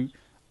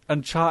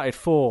 Uncharted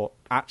 4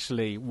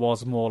 actually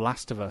was more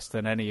Last of Us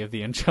than any of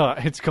the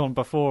Uncharted's gone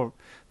before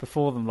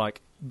them.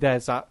 Like,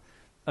 there's that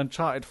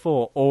Uncharted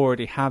 4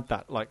 already had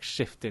that, like,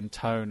 shift in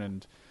tone,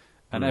 and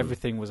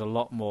everything was a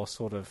lot more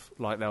sort of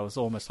like there was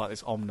almost like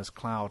this ominous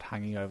cloud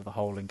hanging over the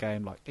whole in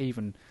game. Like,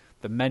 even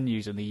the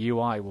menus and the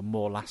UI were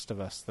more Last of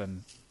Us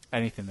than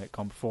anything that had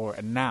gone before it.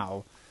 And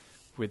now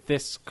with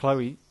this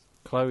Chloe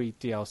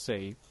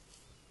DLC,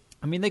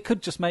 I mean, they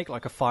could just make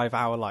like a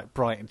 5-hour, like,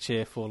 bright and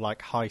cheerful,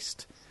 like,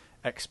 heist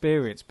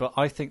experience, but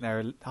I think there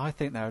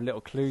are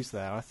little clues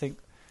there.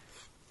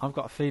 I've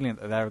got a feeling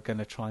that they're going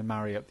to try and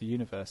marry up the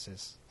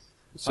universes.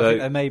 So I think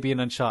there may be an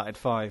Uncharted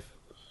 5.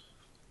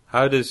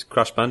 How does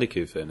Crash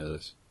Bandicoot fit into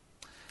this?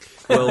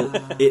 Well,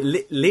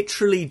 it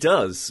literally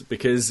does,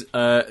 because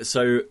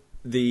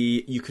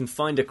you can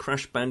find a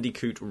Crash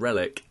Bandicoot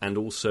relic and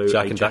also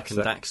Jack a and Jack Daxter.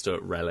 and Daxter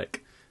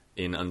relic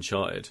in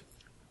Uncharted.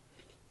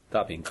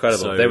 That'd be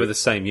incredible. So, they were the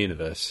same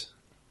universe.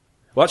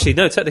 Well, actually,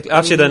 no.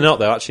 Actually, they're not,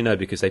 though. Actually, no,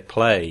 because they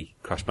play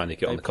Crash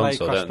Bandicoot on the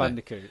console, Crash don't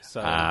Bandicoot,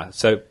 they?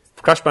 So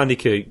Crash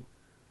Bandicoot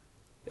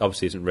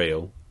obviously isn't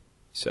real.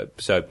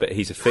 But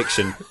he's a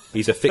fiction.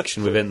 He's a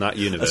fiction within that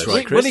universe. That's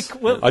right, Chris.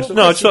 I just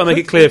want to make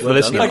it clear for the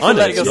listener. I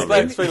know it's not real.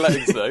 Thanks for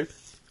letting us know.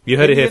 You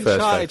heard it here in the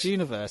first, Uncharted folks.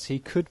 universe, he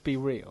could be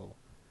real,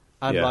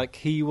 and like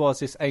he was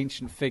this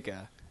ancient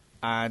figure.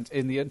 And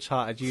in the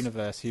Uncharted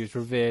universe, he was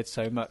revered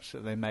so much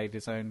that they made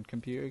his own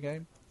computer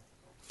game.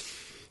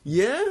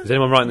 Yeah. Is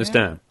anyone writing this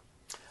down?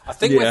 I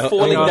think we're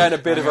falling down a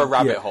bit of a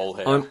rabbit hole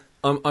here.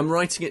 I'm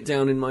writing it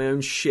down in my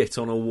own shit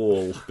on a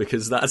wall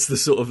because that's the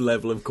sort of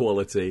level of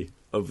quality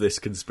of this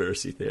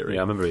conspiracy theory.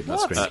 Yeah, I remember reading that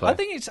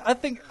screenplay.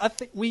 I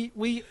think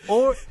we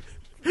or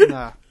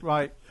nah,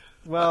 right.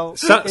 Well,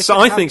 so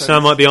I think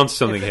Sam might be onto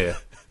something here.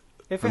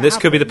 And this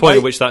could be the point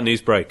at which that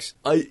news breaks.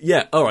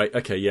 Yeah. All right.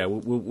 Okay. Yeah.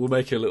 We'll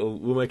make a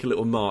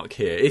little mark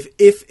here.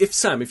 If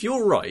Sam, if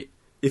you're right,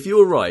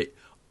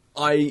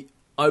 I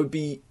would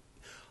be.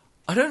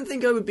 I don't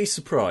think I would be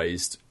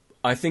surprised.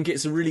 I think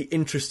it's a really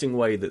interesting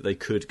way that they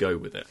could go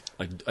with it.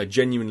 I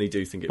genuinely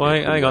do think it would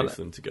be a way for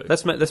them to go.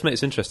 Let's make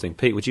this interesting.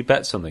 Pete, would you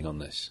bet something on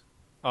this?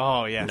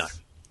 Oh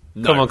yes.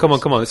 No. Come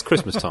on! It's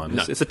Christmas time.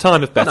 No. It's a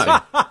time of betting.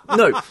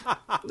 No.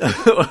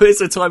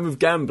 It's a time of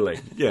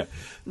gambling. Yeah.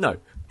 No.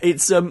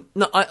 It's no.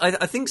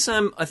 I think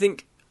Sam. I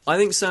think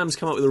Sam's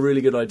come up with a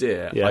really good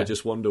idea. Yeah. I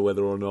just wonder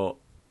whether or not.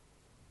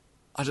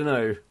 I don't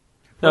know.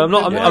 No, I'm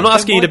not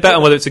asking you to bet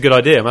on whether it's a good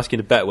idea. I'm asking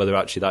you to bet whether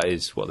actually that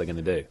is what they're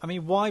going to do. I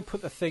mean, why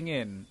put the thing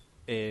in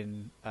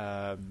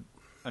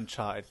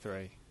Uncharted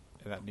 3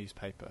 in that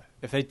newspaper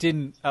if they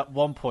didn't at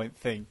one point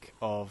think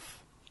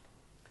of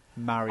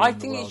marrying? I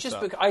think it's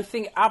just because I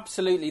think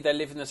absolutely they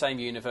live in the same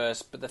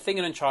universe, but the thing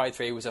in Uncharted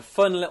 3 was a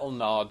fun little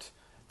nod.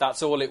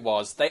 That's all it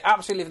was. They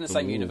absolutely live in the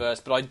same universe,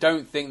 but I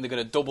don't think they're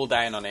going to double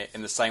down on it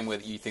in the same way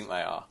that you think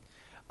they are.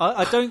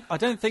 I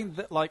don't think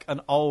that like an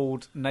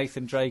old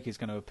Nathan Drake is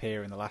going to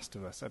appear in The Last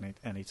of Us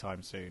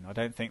anytime soon. I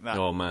don't think that.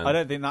 Oh man. I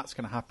don't think that's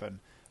going to happen.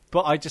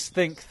 But I just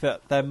think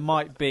that there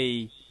might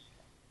be.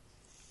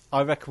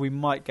 I reckon we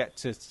might get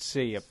to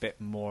see a bit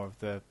more of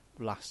The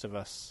Last of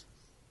Us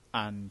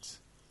and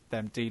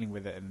them dealing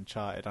with it in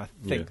Uncharted. I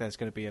think there's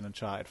going to be an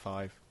Uncharted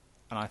 5,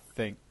 and I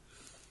think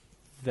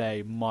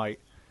they might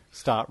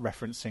start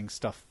referencing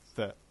stuff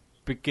that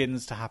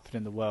begins to happen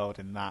in the world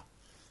in that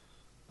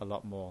a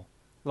lot more.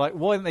 Like,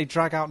 why didn't they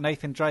drag out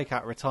Nathan Drake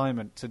out of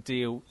retirement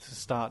to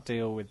start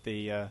deal with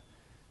the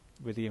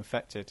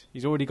infected?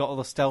 He's already got all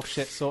the stealth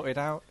shit sorted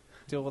out.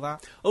 Deal with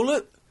that. Oh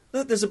look,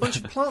 there's a bunch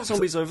of plant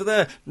zombies over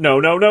there. No!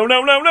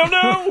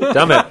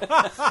 Damn it!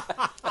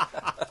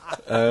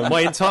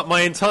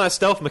 My entire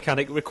stealth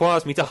mechanic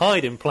requires me to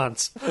hide in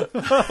plants.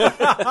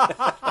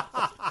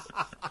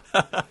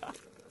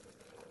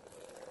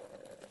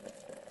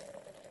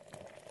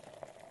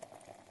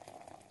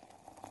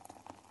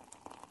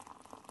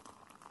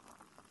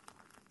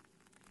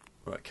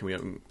 Right, can we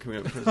open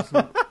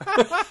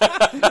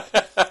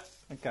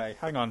Okay,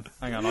 hang on.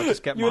 I'll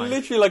just get You're mine.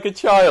 literally like a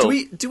child.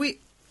 Do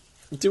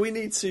we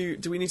need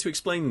to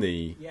explain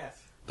the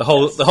the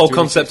whole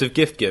concept of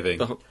gift giving?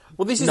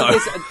 Well, this is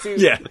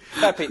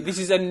Pepe, this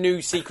is a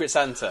new Secret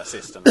Santa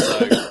system.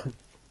 So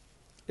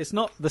it's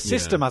not the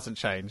system hasn't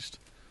changed.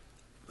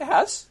 It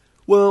has.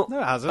 Well,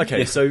 no, it hasn't.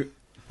 Okay, so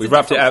we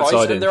wrapped it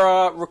outside and there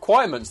are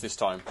requirements this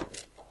time.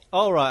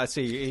 Oh, right, I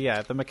see.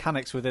 Yeah, the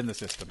mechanics within the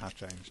system have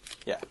changed.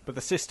 Yeah. But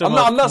the system...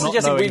 I'm not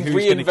suggesting we've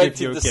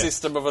reinvented the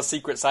system of a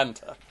Secret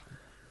Santa.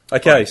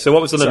 Okay, so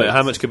what was the limit?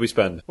 How much could we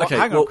spend? Well,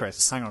 hang on,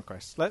 Chris.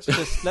 Let's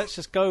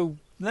just go...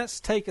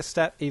 Let's take a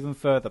step even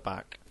further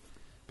back.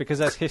 Because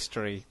there's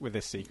history with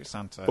this Secret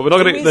Santa. But we're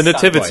not going to... The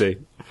nativity.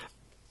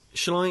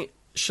 Shall I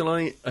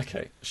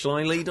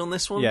lead on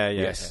this one? Yeah.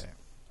 Yes. Yeah.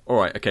 All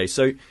right, okay,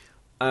 so...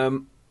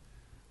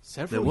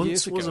 Several there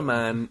years once was ago. a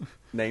man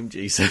named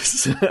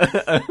Jesus.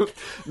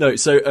 No,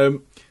 so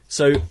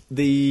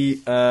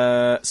we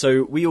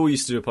all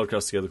used to do a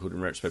podcast together called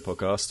In Retrospect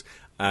Podcast,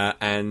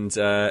 and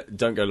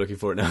don't go looking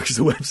for it now because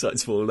the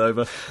website's fallen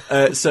over.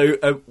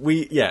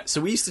 We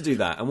used to do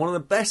that, and one of the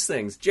best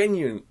things,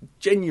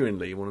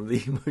 genuinely one of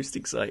the most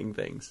exciting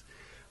things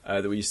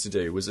that we used to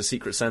do was a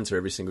Secret Santa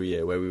every single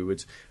year, where we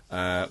would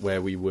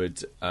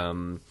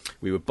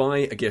buy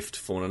a gift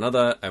for one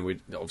another, and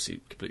we'd obviously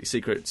completely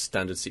secret,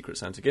 standard Secret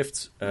Santa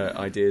gifts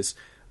ideas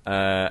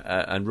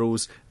and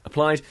rules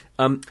applied,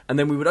 and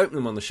then we would open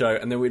them on the show,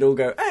 and then we'd all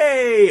go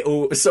hey,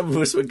 or some of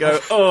us would go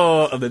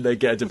oh, and then they'd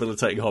get a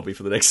debilitating hobby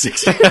for the next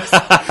 6 years.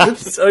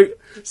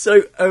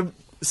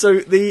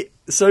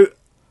 So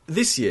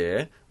this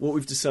year, what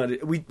we've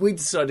decided, we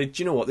decided,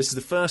 do you know what? This is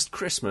the first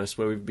Christmas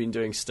where we've been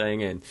doing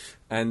staying in,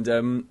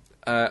 and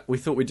we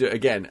thought we'd do it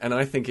again. And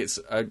I think it's,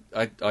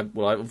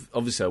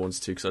 obviously I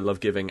wanted to because I love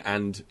giving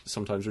and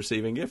sometimes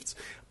receiving gifts.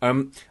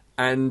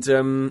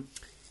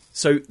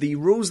 So the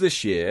rules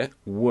this year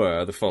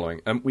were the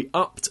following: we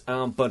upped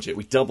our budget,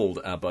 we doubled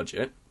our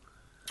budget.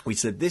 We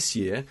said this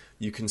year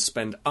you can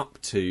spend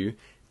up to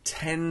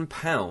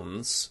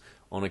 £10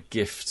 on a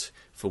gift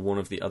for one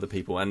of the other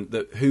people, and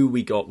who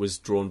we got was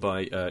drawn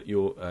by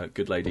your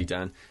good lady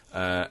Dan,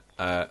 as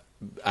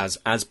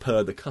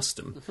per the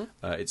custom.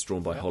 It's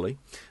drawn by Holly,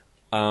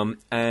 so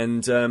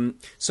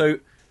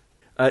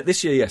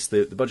this year, yes,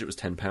 the budget was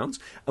 £10,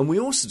 and we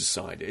also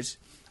decided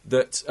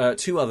that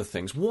two other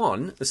things.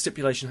 One, the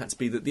stipulation had to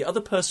be that the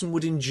other person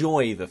would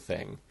enjoy the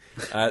thing.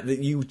 That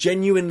you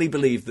genuinely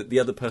believe that the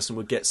other person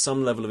would get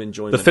some level of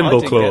enjoyment. The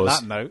thimble clause.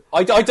 Get that note.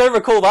 I don't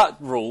recall that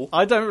rule.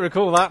 I don't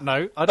recall that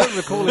note. I don't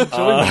recall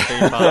enjoyment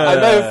being part. I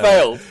may have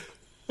failed.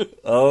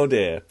 Oh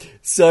dear.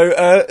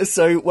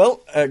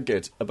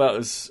 Good. About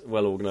as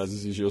well organised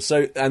as usual.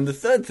 So, and the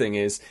third thing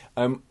is,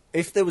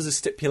 if there was a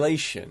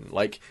stipulation,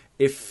 like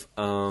if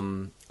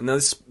now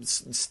this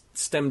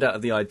stemmed out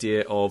of the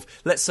idea of,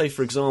 let's say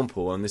for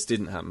example, and this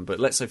didn't happen, but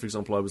let's say for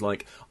example, I was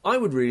like, I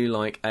would really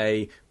like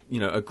a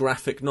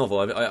graphic novel.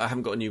 I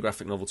haven't got a new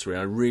graphic novel to read.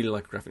 I really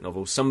like a graphic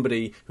novel.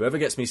 Somebody, whoever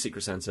gets me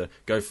Secret Santa,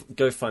 go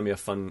find me a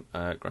fun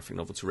graphic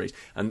novel to read.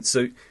 And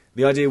so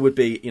the idea would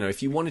be,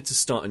 if you wanted to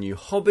start a new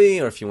hobby,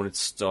 or if you wanted to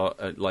start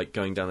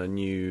going down a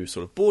new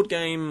sort of board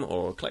game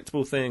or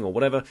collectible thing or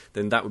whatever,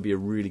 then that would be a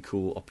really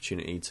cool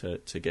opportunity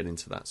to get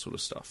into that sort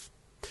of stuff.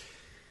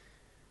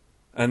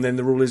 And then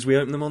the rule is we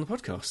open them on the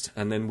podcast,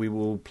 and then we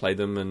will play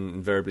them and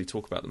invariably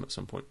talk about them at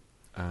some point.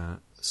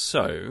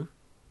 So,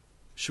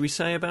 should we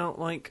say about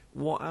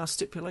what our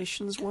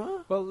stipulations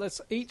were? Well,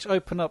 let's each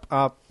open up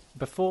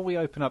before we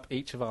open up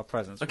each of our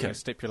presents, we're going to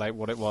stipulate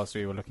what it was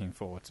we were looking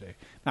forward to.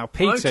 Now,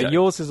 Peter,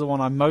 yours is the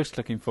one I'm most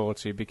looking forward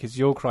to because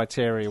your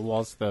criteria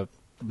was the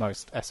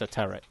most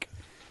esoteric.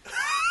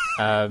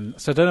 So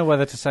I don't know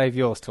whether to save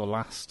yours till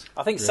last.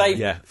 I think really. save.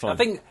 Yeah, fine. I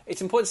think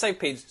it's important to save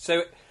Pete's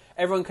so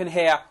everyone can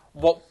hear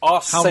what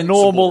our how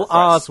normal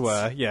ours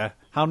were. Yeah,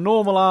 how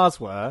normal ours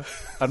were,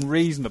 and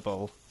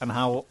reasonable, and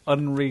how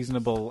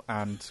unreasonable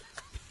and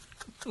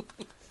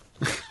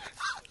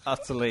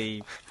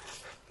utterly.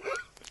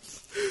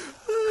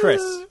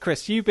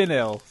 Chris, you've been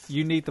ill.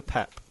 You need the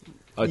pep.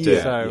 I do.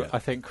 So I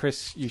think,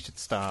 Chris, you should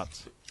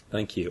start.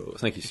 Thank you,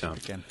 Sam.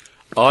 Again.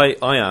 I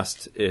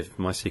asked if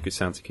my Secret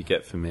Santa could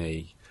get for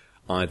me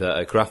either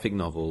a graphic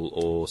novel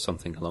or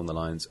something along the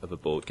lines of a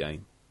board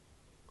game.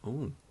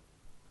 Ooh.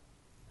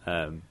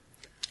 I'm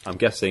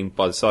guessing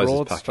by the size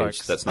Broad of the package,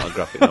 strokes. that's not a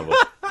graphic novel.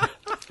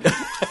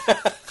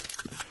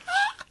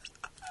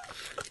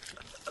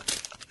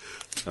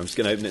 I'm just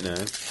going to open it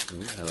now.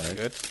 Ooh, hello.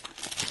 Good.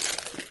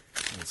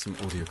 Some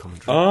audio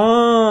commentary.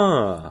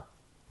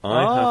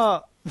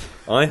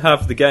 I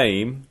have the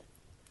game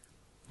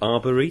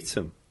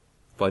Arboretum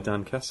by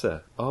Dan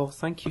Kasser. Oh,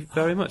 thank you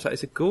very much. That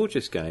is a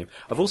gorgeous game.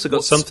 I've also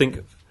got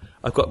something.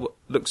 I've got what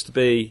looks to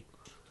be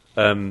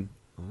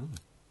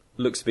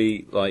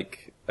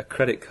like a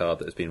credit card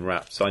that has been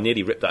wrapped. So I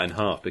nearly ripped that in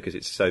half because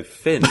it's so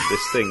thin.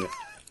 This thing.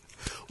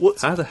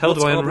 How the hell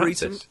do I unwrap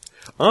this?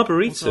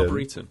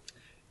 Arboretum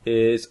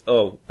is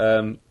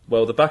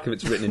the back of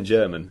it's written in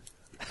German.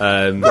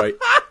 Right.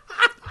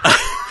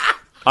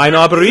 Ein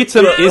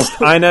Arboretum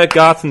ist eine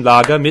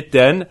Gartenlage mit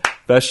den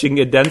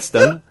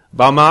verschiedensten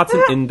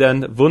Baumarten in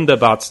den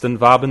wunderbarsten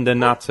Farben der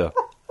Natur.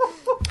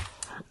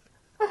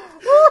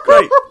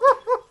 Great.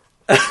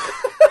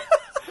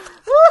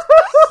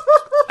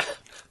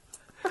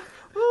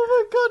 Oh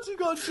my God, you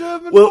got a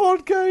German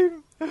board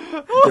game.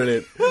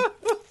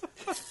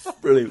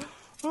 Brilliant.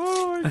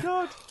 Oh my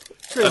God.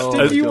 Chris,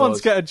 did you once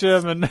get a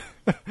German?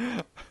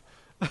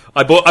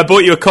 I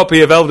bought you a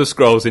copy of Elder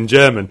Scrolls in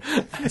German.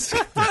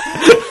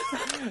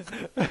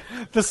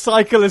 The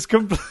cycle is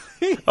complete.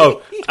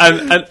 Oh,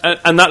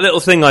 and that little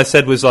thing I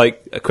said was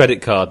like a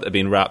credit card that had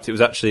been wrapped. It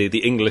was actually the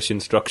English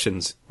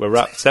instructions were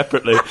wrapped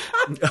separately.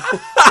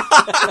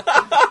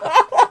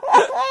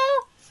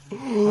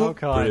 How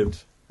kind.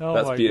 Brilliant. Oh,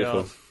 That's my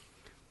beautiful. God.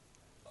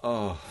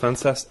 Oh,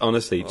 fantastic!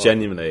 Honestly,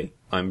 genuinely,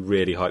 I'm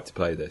really hyped to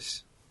play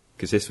this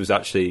because this was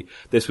actually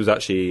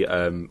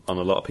on a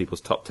lot of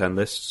people's top 10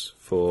 lists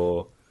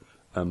for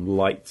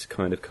light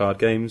kind of card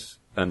games,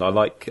 and I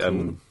like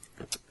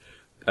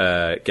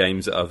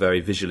games that are very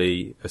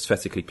visually,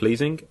 aesthetically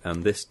pleasing,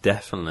 and this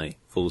definitely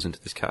falls into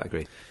this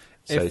category.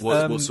 So,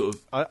 What sort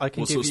of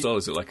what sort of style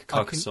is it? Like a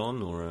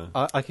Carcassonne or a...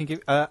 I can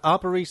give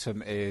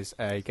Arboretum is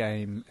a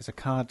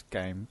card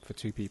game for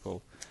two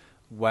people,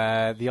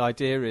 where the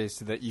idea is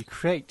that you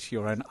create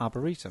your own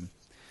arboretum.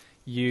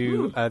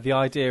 The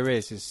idea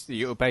is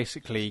you're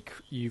basically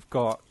you've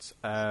got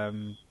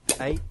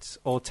 8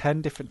 or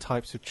 10 different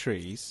types of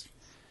trees,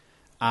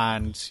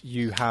 and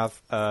you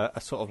have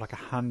a sort of like a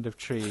hand of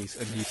trees,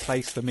 and you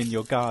place them in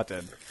your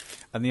garden.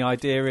 And the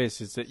idea is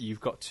that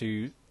you've got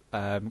to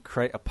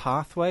create a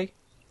pathway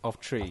of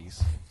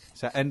trees,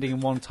 so ending in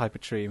one type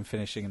of tree and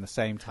finishing in the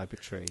same type of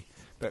tree,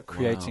 but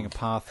creating a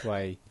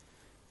pathway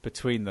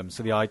between them.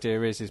 So the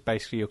idea is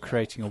basically you're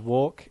creating a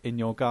walk in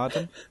your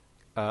garden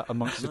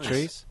amongst the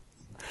trees.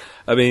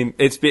 I mean,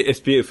 it's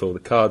beautiful. The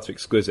cards are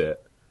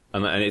exquisite,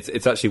 and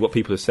it's actually what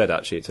people have said.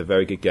 Actually, it's a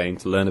very good game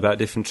to learn about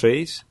different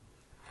trees.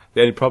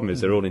 The only problem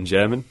is they're all in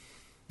German.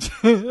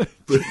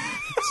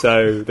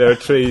 So there are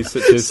trees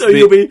such as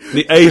I'll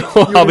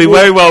be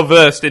very well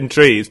versed in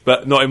trees,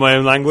 but not in my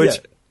own language.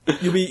 Yeah.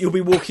 You'll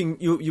be walking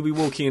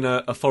in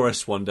a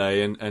forest one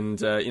day,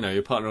 and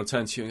your partner will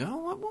turn to you and go,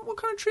 "Oh, what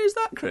kind of tree is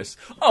that, Chris?"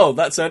 "Oh,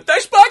 that's a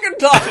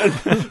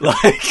Deichbergengarten."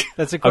 Like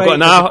that's a great. I've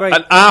got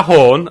an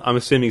ahorn. I'm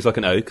assuming it's like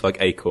an oak,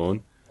 like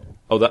acorn.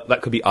 Oh,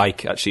 that could be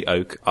Ike, actually,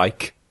 oak,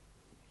 Ike.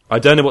 I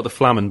don't know what the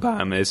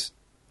Flammenbaum is.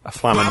 A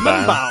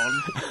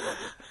Flammenbaum.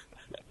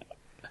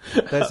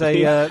 There's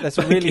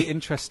a really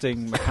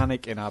interesting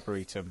mechanic in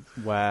Arboretum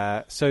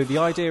where the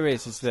idea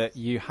is that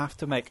you have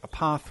to make a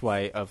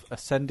pathway of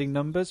ascending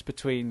numbers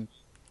between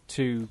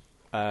two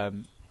types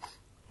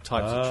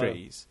of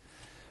trees.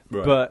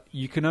 Right. But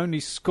you can only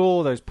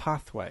score those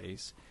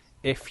pathways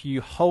if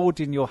you hold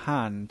in your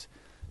hand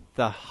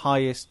the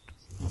highest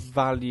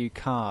value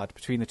card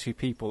between the two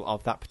people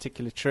of that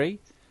particular tree.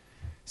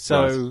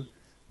 So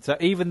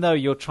even though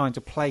you're trying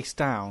to place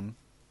down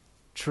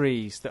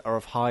trees that are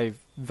of high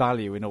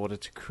value in order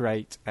to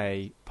create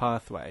a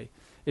pathway,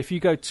 if you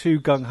go too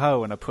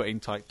gung-ho and are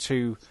putting like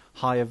 2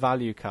 higher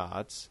value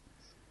cards,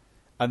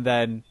 and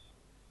then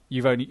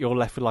you're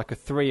left with like a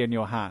 3 in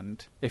your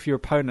hand, if your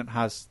opponent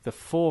has the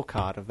 4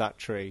 card of that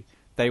tree,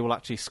 they will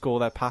actually score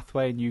their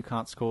pathway and you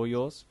can't score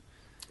yours.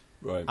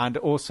 Right. And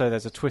also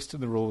there's a twist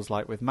in the rules,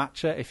 like with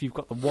Matcha, if you've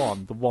got the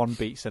 1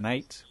 beats an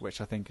 8,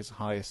 which I think is the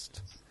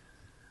highest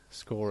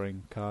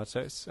scoring card. So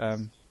it's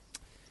going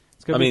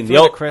to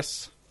be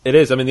Chris. It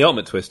is. I mean, the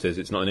ultimate twist is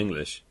it's not in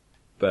English,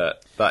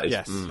 but that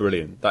is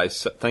brilliant. That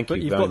is. Thank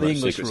you very much,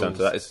 Secret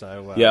Santa. That is.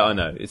 So, yeah, I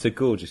know. It's a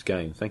gorgeous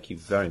game. Thank you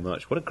very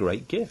much. What a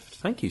great gift.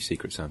 Thank you,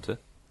 Secret Santa.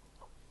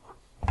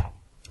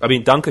 I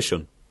mean,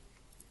 Dankeschön.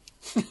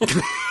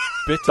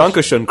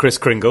 Dankeschön, Chris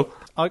Kringle.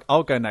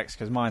 I'll go next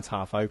because mine's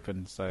half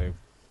open. So,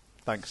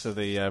 thanks to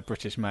the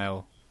British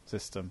mail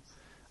system,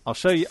 I'll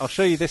show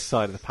you this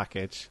side of the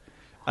package,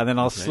 and then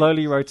I'll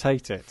slowly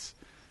rotate it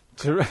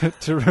to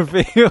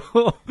reveal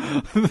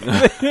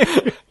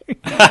the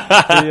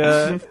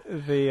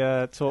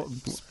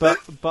Tortons.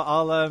 But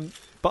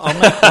I'll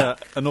make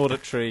an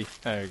auditory.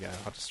 There we go.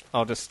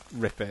 I'll just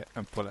rip it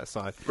and pull it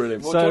aside.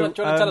 Brilliant. Well, do you want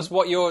to tell us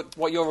what your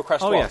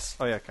request was? Yes.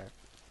 Oh yeah.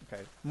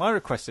 Okay. My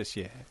request this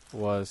year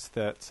was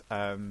that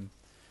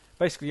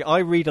basically I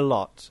read a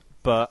lot,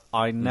 but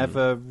I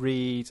never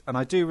read, and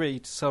I do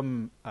read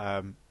some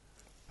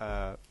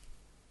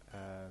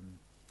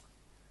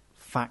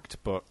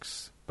fact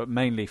books, but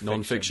mainly fiction.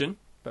 Non-fiction?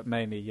 But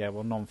mainly,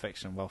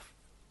 non-fiction. Well,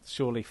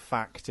 surely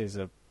fact is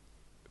a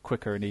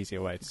quicker and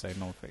easier way to say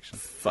non-fiction.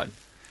 Fine.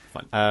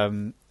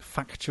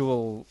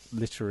 Factual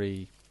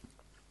literary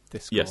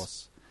discourse.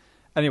 Yes.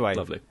 Anyway.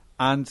 Lovely.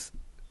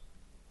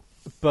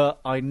 But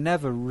I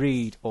never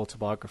read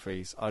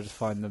autobiographies. I just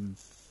find them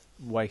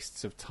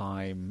wastes of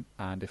time,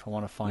 and if I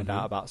want to find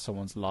out about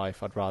someone's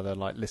life, I'd rather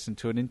listen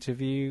to an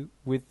interview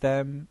with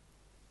them,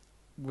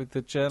 with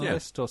the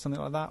journalist or something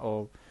like that,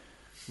 or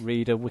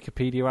read a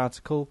Wikipedia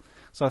article.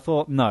 So I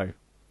thought, no,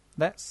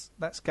 let's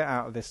get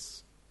out of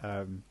this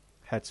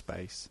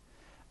headspace,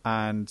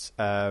 and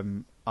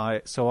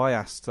I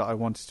asked that I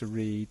wanted to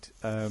read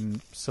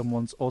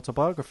someone's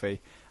autobiography,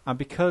 and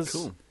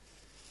because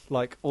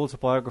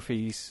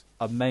autobiographies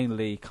are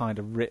mainly kind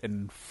of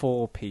written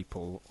for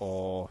people,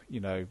 or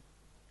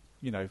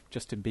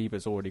Justin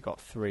Bieber's already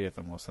got 3 of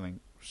them or something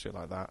shit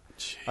like that.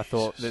 Jesus. I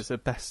thought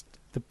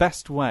the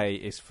best way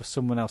is for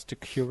someone else to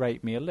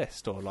curate me a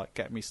list, or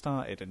get me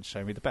started and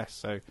show me the best.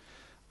 So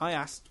I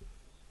asked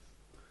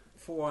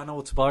for an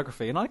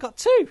autobiography, and I got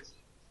 2.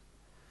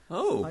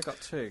 Oh, I got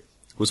 2.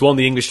 Was one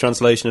the English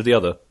translation of the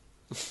other?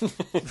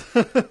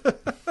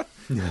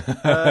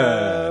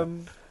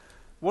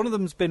 One of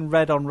them's been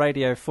read on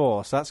Radio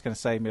 4, so that's going to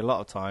save me a lot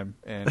of time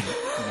in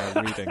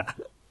reading.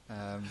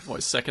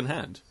 It's second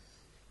hand?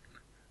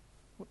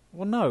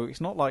 Well, no,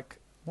 it's not like...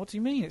 What do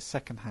you mean it's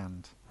second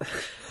hand?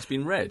 It's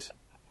been read.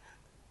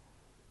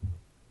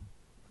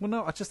 Well,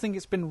 no, I just think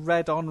it's been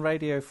read on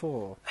Radio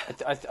 4.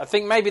 I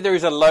think maybe there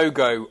is a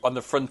logo on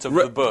the front of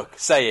the book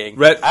saying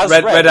read out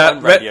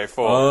on Radio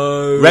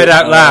 4. Read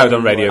out loud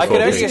on Radio 4. I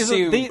can only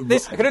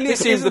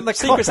assume the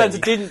Secret Santa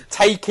didn't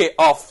take it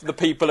off the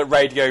people at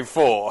Radio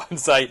 4 and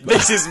say,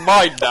 this is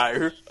mine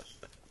now.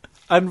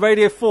 And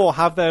Radio 4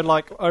 have their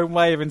own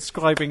way of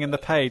inscribing in the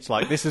page,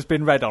 this has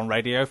been read on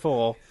Radio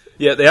 4.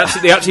 Yeah, they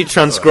actually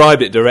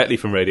transcribe it directly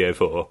from Radio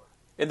 4.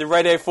 In the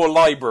Radio 4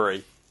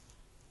 library.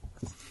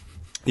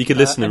 You could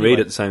listen and read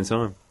at the same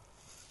time.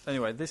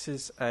 Anyway, this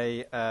is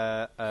a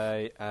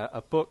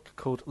book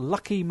called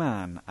Lucky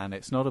Man, and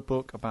it's not a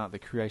book about the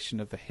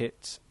creation of the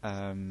hit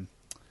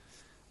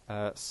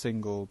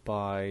single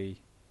by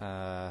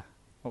what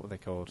were they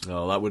called?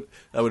 Oh, that would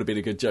have been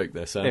a good joke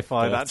there, Sam. If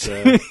I'd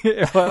actually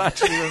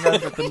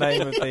remembered the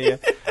name of the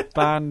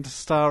band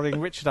starring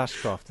Richard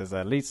Ashcroft as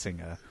their lead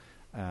singer.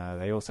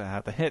 They also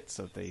had the hits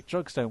of the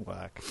Drugs Don't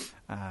Work,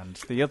 and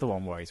the other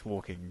one where he's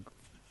walking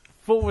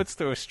forwards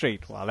through a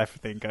street while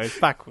everything goes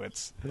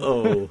backwards.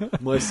 Oh,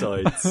 my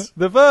sides.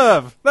 The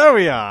Verve! There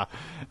we are!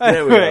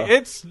 There we are.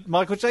 It's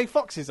Michael J.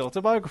 Fox's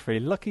autobiography,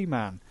 Lucky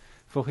Man,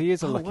 for he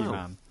is a lucky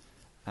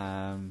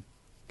man.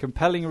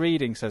 Compelling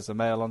reading, says the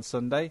Mail on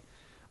Sunday.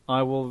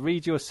 I will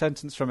read you a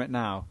sentence from it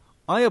now.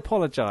 I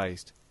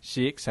apologised.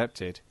 She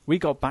accepted. We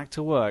got back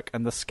to work,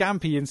 and the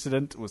Scampy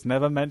incident was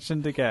never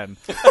mentioned again.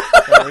 There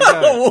we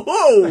go.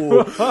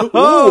 Whoa!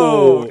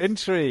 Whoa!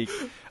 Intrigue.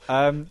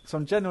 So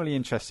I'm genuinely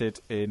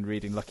interested in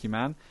reading Lucky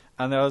Man,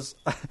 and there was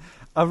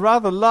a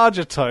rather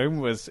larger tome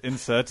was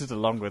inserted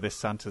along with this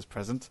Santa's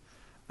present,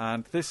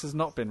 and this has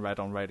not been read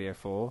on Radio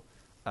 4,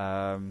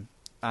 and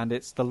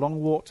it's The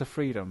Long Walk to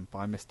Freedom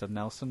by Mr.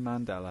 Nelson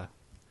Mandela.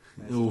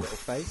 There's his little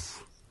face.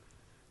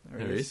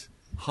 There he is.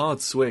 Hard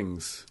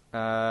swings.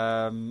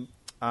 And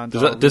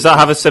does that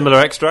have a similar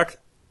extract?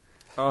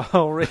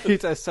 I'll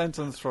read a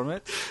sentence from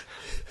it.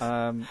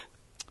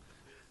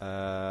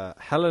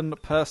 Helen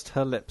pursed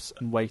her lips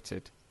and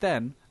waited.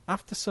 Then,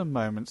 after some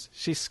moments,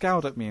 she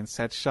scowled at me and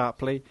said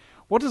sharply,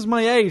 "What has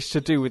my age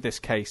to do with this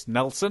case,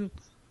 Nelson?"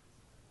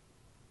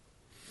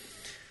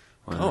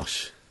 Wow.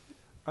 Gosh.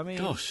 I mean,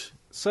 Gosh.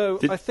 so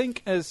I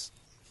think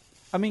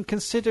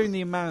considering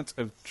the amount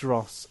of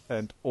dross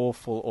and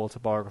awful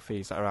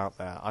autobiographies that are out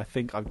there, I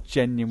think I've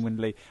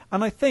genuinely...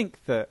 And I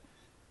think that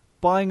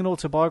buying an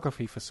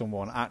autobiography for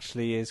someone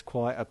actually is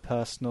quite a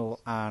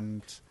personal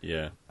and...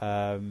 Yeah.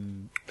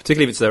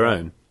 Particularly if it's their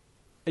own.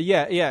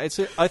 Yeah.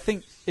 I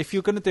think if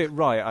you're going to do it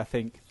right, I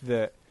think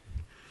that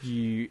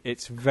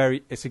it's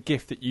a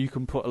gift that you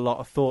can put a lot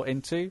of thought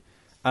into.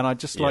 And I'd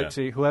just like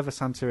to, whoever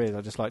Santa is,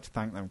 I'd just like to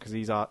thank them because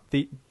these are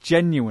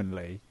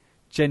genuinely,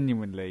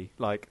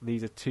 like,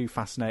 these are two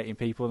fascinating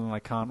people, and I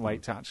can't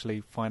wait to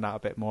actually find out a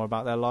bit more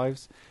about their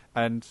lives.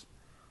 And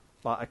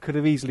like, I could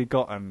have easily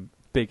gotten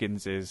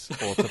Biggins's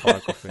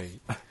autobiography,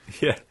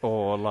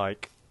 or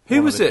like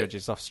who was it?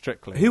 Judges off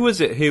Strictly. Who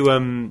was it? Who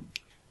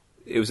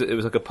it was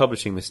like a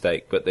publishing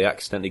mistake, but they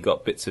accidentally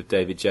got bits of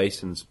David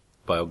Jason's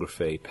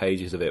biography.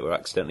 Pages of it were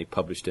accidentally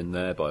published in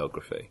their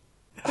biography.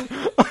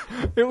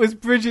 It was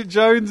Bridget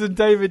Jones and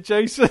David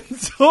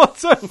Jason's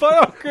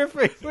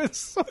autobiography.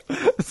 So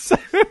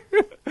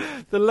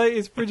the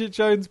latest Bridget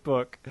Jones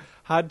book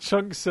had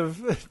chunks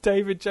of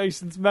David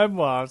Jason's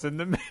memoirs in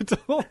the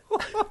middle.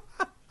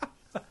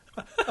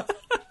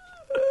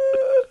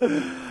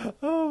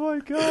 Oh my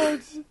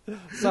god!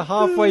 So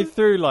halfway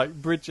through, like,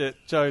 Bridget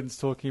Jones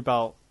talking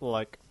about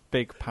like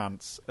big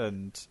pants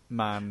and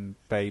man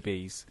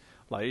babies,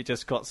 like, you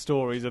just got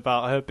stories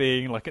about her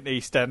being like an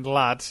East End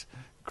lad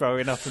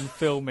growing up and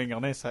filming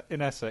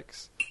in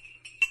Essex.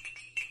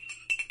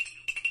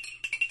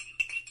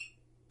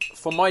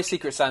 For my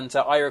Secret Santa,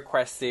 I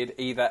requested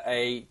either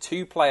a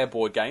 2-player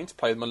board game to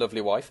play with my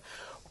lovely wife,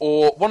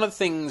 or one of the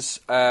things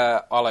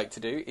I like to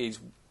do is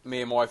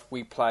me and my wife,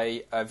 we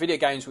play video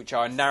games which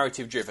are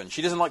narrative driven.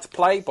 She doesn't like to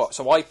play,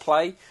 so I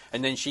play,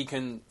 and then she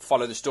can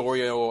follow the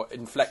story or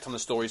inflect on the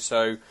story.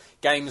 So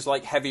games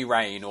like Heavy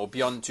Rain or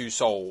Beyond Two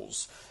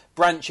Souls,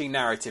 branching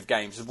narrative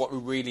games is what we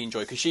really enjoy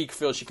because she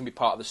feels she can be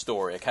part of the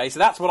story. Okay, so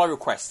that's what I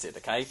requested.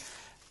 Okay,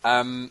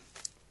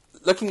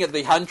 looking at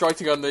the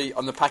handwriting on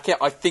the packet,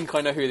 I think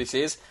I know who this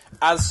is.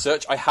 As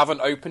such, I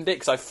haven't opened it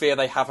because I fear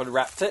they haven't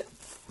wrapped it.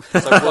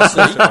 So we'll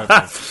see.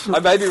 I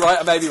may be right,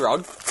 I may be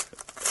wrong.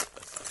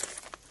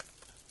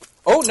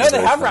 Oh no,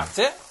 they have wrapped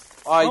it.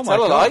 I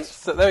tell a lie.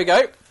 So there we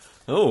go.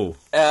 Oh,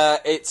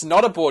 it's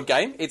not a board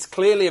game. It's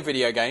clearly a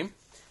video game.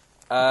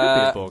 Could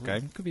be a board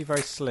game. Could be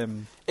very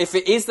slim. If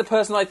it is the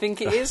person I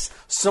think it is,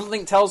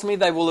 something tells me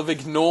they will have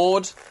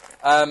ignored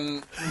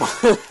my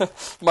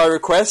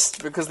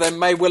request because there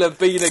may well have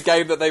been a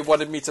game that they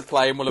wanted me to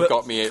play and will have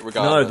got me it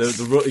regardless.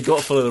 No, you got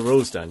to follow the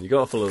rules, Dan. You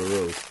got to follow the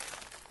rules.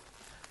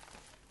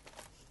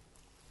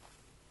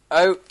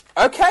 Oh,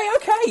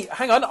 okay.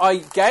 Hang on.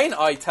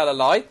 I tell a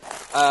lie.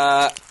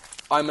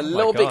 I'm a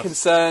little bit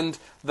concerned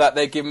that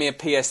they give me a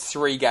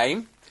PS3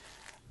 game.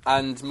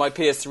 And my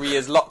PS3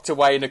 is locked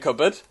away in a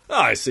cupboard.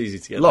 Ah, it's easy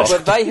to get lost.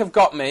 But they have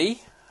got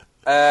me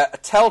a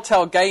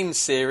Telltale Games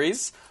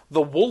series,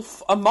 The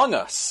Wolf Among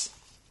Us.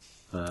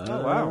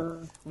 Oh wow!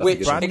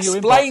 Which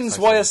explains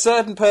why a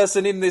certain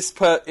person in this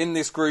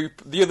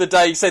group the other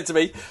day said to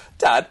me,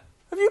 "Dad,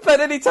 have you played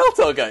any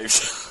Telltale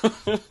games?"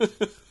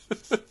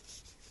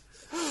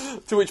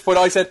 To which point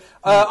I said,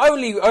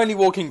 "Only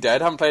Walking Dead.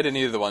 Haven't played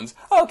any of the ones."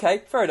 Oh, okay,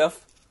 fair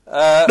enough.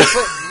 But,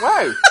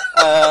 wow.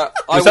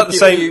 Is that the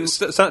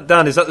same,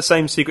 Dan? Is that the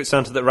same Secret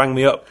Santa that rang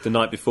me up the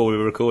night before we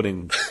were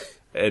recording,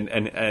 and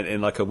in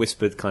like a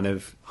whispered kind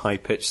of high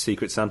pitched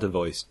Secret Santa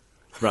voice,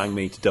 rang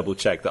me to double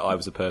check that I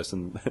was the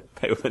person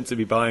they were meant to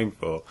be buying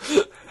for?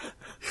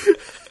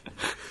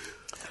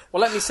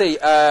 Well, let me see.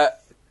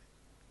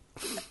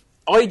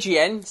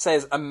 IGN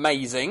says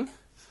amazing.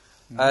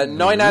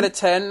 9 out of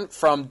 10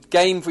 from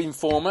Game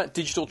Informer,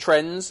 Digital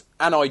Trends,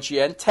 and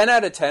IGN. 10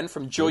 out of 10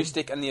 from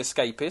Joystick and The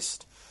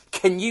Escapist.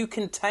 Can you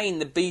contain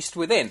the beast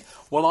within?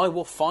 Well, I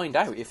will find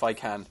out if I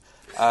can.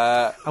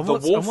 The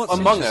Wolf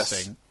Among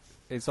Us.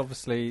 It's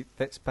obviously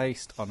that's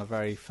based on a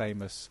very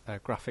famous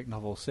graphic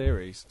novel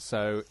series.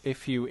 So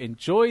if you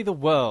enjoy the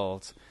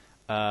world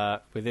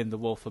within The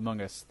Wolf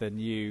Among Us, then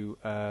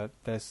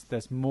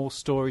there's more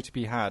story to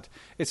be had.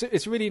 It's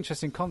a really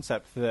interesting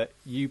concept that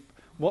you.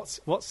 What's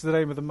the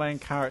name of the main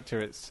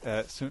character? It's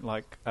something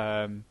like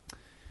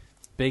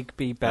Big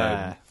B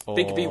Bear or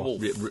Big B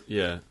Wolf.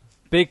 Yeah.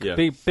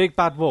 Big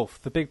Bad Wolf,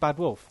 the Big Bad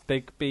Wolf,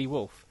 Big B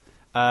Wolf.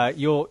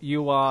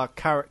 You are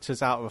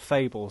characters out of a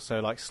fable, so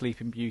like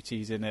Sleeping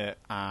Beauty's in it,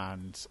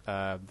 and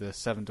the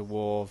Seven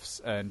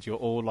Dwarfs, and you're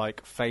all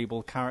like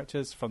fable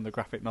characters from the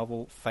graphic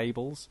novel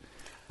Fables.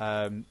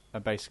 And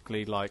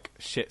basically, like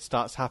shit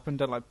starts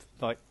happening, and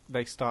like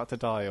they start to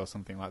die or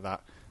something like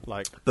that.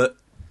 But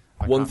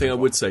one thing I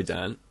would say,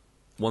 Dan,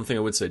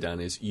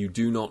 is you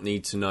do not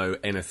need to know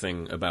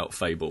anything about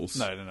Fables.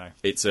 No.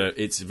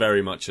 It's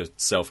very much a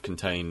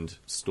self-contained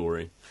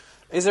story.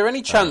 Is there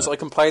any chance I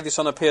can play this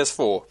on a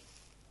PS4?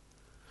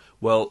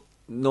 Well,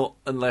 not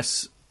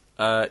unless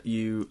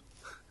you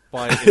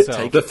By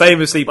yourself. The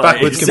famously By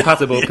backwards yourself.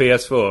 compatible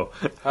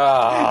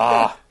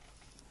PS4.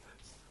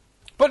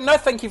 But no,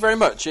 thank you very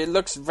much. It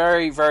looks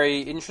very,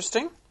 very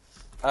interesting.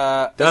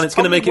 Dan, it's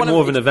going to make it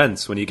more of an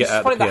event when you get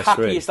out It's of the probably the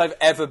PS3. happiest I've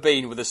ever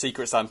been with a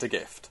Secret Santa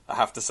gift, I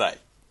have to say.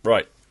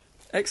 Right.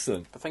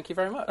 Excellent. But thank you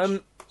very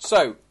much.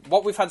 So,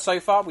 what we've had so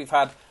far, we've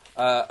had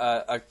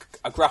a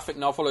graphic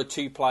novel, a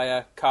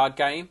 2-player card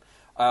game.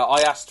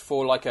 I asked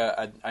for like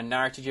a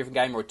narrative-driven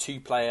game or a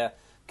 2-player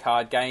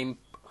card game.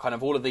 Kind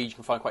of all of these you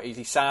can find quite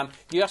easy. Sam,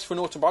 you asked for an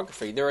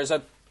autobiography. There is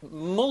a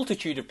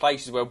multitude of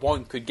places where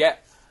one could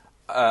get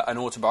an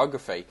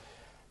autobiography.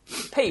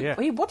 Pete,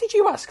 what did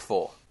you ask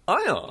for?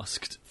 I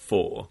asked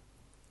for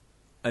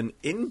an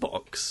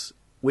inbox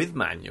with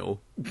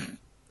manual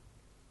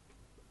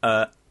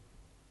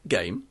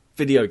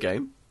video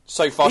game.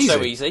 So far,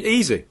 so easy.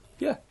 Easy.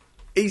 Yeah.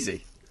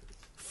 Easy.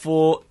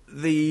 For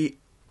the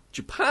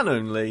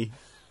Japan-only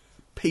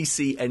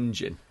PC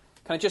Engine.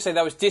 Can I just say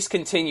that was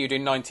discontinued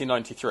in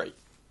 1993?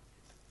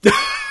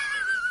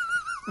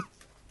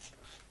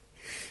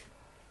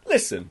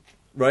 Listen,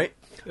 right?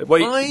 Wait,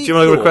 do you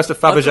want to request a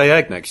Fabergé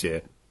egg next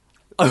year?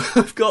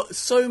 I've got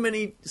so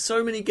many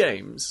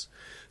games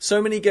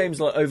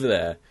like over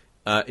there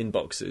in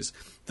boxes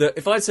that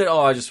if I'd said,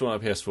 "Oh, I just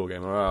want a PS4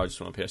 game," or "Oh, I just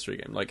want a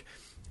PS3 game,"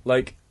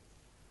 like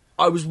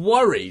I was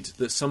worried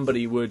that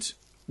somebody would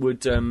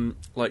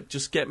like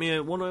just get me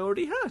one I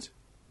already had.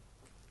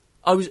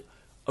 I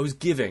was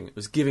giving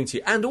to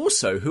you, and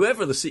also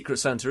whoever the Secret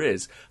Santa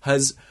is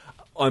has,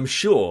 I'm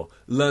sure,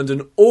 learned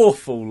an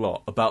awful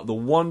lot about the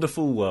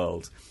wonderful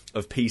world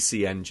of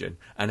PC Engine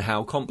and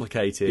how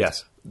complicated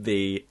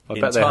the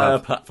entire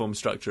platform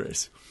structure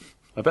is.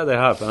 I bet they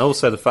have, and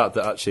also the fact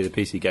that actually the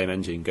PC game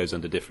engine goes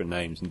under different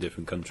names in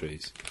different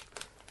countries.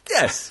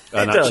 Yes,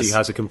 and it actually does.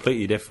 has a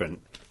completely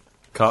different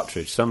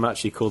cartridge. Some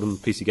actually call them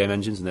PC game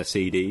engines and they're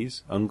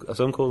CDs.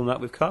 Some call them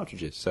that with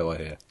cartridges. So I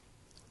hear.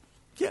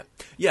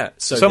 Yeah.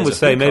 So some would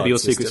say maybe your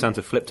Secret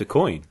Santa flipped a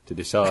coin to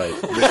decide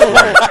which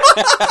one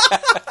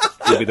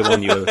would be the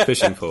one you were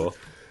fishing for.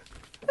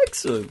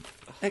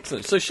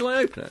 Excellent. So shall I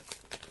open it?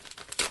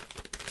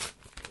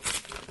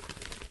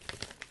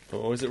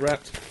 Or is it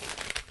wrapped?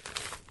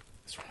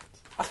 It's wrapped.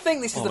 I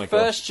think this is the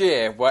first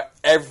year where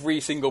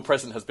every single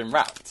present has been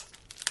wrapped.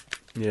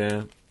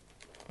 Yeah.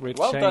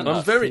 Well done,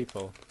 I'm very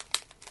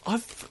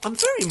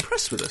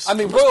impressed with this. I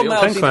mean, Royal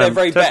Mail did their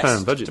very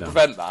best to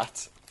prevent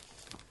that.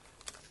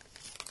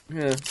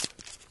 Yeah.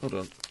 Hold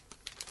on.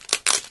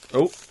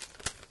 Oh.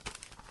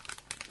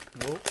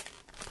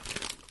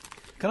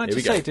 Can I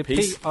just say, did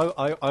Pete...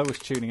 I was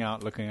tuning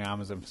out looking at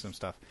Amazon for some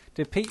stuff.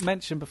 Did Pete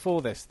mention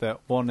before this that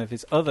one of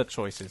his other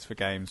choices for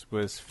games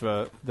was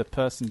for the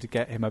person to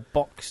get him a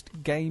boxed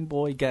Game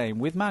Boy game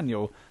with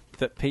manual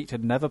that Pete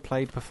had never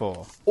played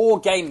before? Or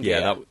Game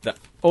Gear. Yeah,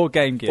 or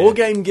Game Gear. Or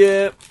Game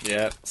Gear.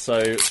 Yeah,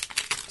 so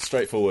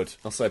straightforward.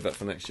 I'll save that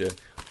for next year.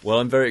 Well,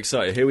 I'm very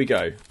excited. Here we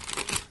go.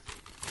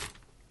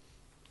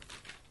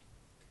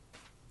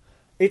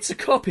 It's a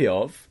copy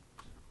of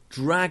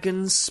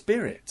Dragon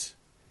Spirit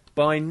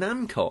by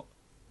Namcot.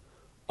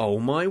 Oh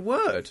my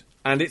word.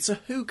 And it's a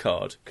Who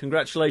card.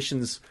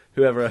 Congratulations,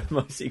 whoever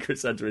my Secret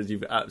Santa is,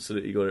 you've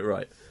absolutely got it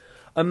right.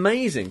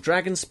 Amazing.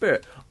 Dragon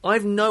Spirit.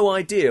 I've no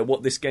idea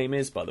what this game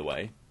is, by the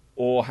way,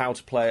 or how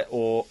to play it,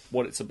 or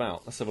what it's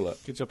about. Let's have a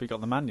look. Good job you got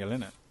the manual,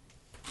 innit?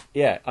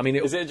 Yeah, I mean...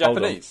 Is it in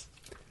Japanese?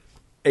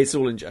 It's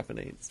all in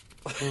Japanese.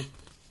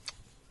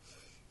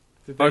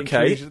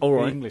 Okay, all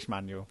right. The English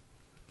manual.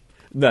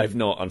 No,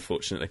 not,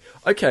 unfortunately.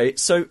 Okay,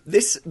 so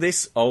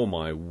this oh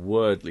my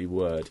wordly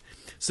word.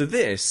 So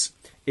this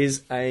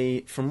is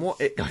from what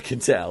I can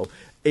tell,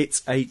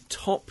 it's a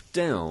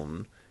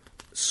top-down,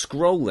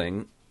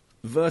 scrolling,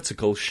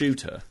 vertical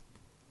shooter.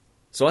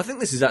 So I think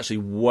this is actually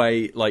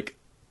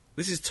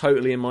this is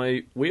totally in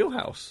my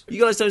wheelhouse. You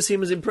guys don't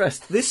seem as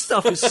impressed. This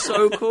stuff is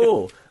so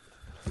cool.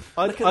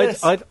 I'd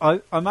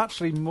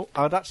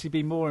actually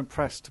be more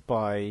impressed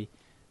by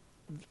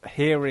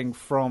hearing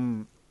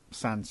from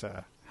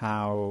Santa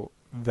how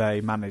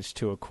they managed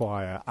to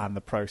acquire and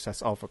the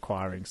process of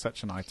acquiring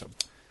such an item.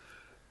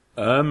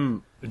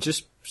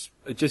 Just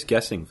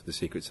guessing for the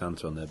Secret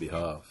Santa on their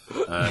behalf.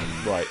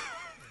 Right.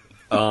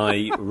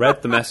 I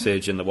read the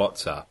message in the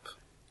WhatsApp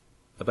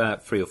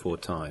about 3 or 4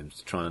 times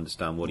to try and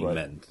understand what he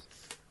meant.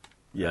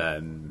 Yeah.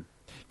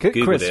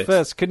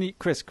 Chris, can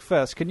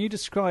you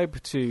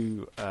describe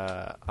to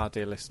our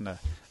dear listener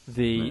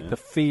the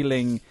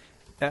feeling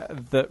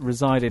that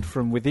resided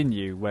from within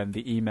you when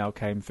the email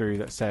came through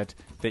that said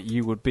that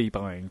you would be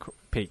buying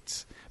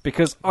Pete's?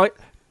 Because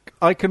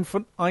I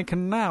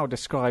can now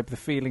describe the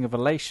feeling of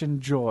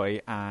elation,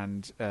 joy,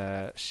 and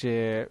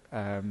sheer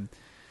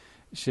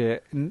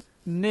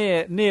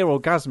near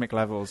orgasmic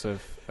levels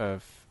of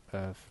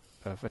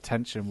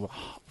attention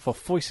were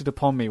foisted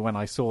upon me when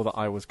I saw that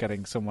I was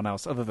getting someone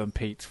else other than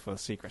Pete for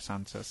Secret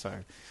Santa. So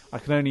I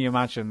can only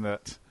imagine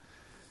that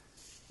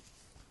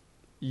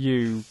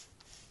you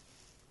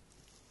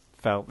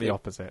felt the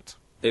opposite.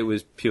 It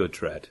was pure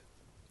dread.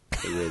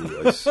 It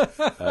really was.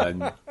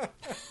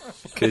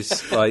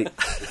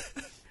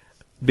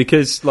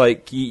 Because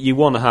you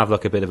want to have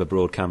like a bit of a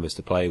broad canvas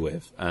to play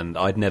with, and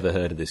I'd never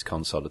heard of this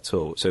console at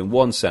all. So in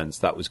one sense,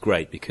 that was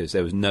great because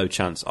there was no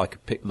chance I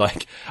could pick.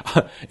 Like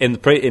in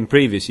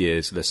previous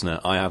years, listener,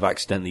 I have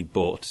accidentally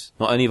bought.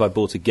 Not only have I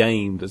bought a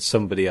game that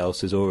somebody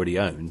else has already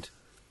owned,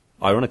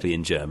 ironically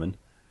in German,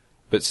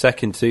 but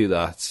second to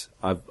that,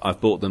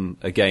 I've bought them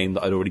a game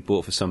that I'd already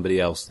bought for somebody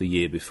else the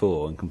year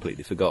before and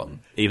completely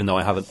forgotten, even though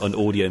I have an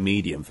audio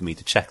medium for me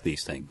to check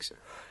these things.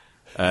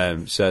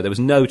 So there was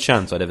no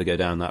chance I'd ever go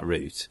down that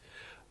route.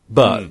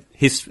 But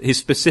his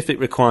specific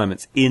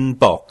requirements in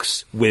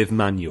box with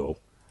manual.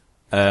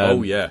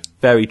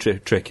 Very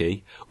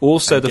tricky.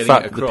 Also, the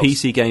fact that the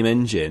PC game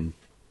engine.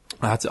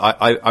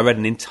 I read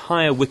an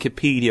entire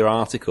Wikipedia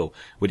article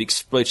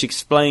which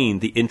explained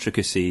the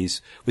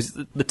intricacies. Was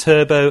it the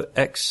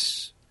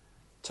TurboGrafx?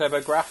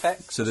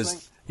 So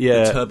there's the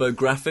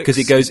TurboGrafx because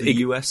it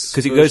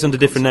goes under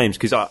different names.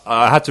 Because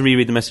I had to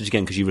reread the message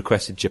again because you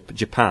requested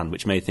Japan,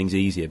 which made things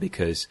easier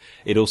because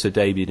it also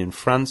debuted in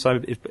France, I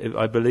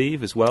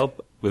believe, as well.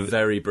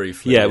 Very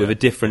briefly, with a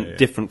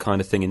different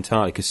kind of thing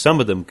entirely. Because some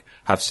of them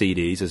have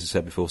CDs, as I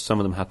said before. Some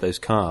of them had those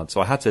cards,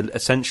 so I had to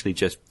essentially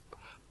just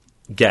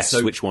guess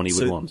which one he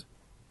would want.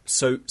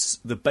 So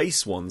the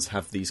base ones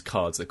have these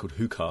cards. They're called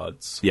HU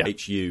cards. Yeah.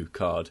 HU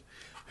card.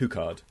 HU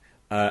card.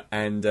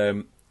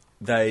 And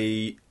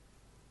these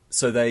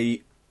are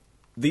the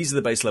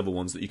base level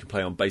ones that you can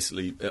play on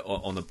basically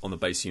on the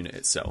base unit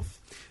itself.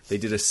 They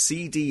did a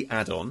CD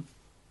add-on,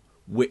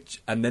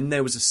 and then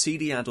there was a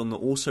CD add-on that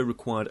also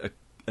required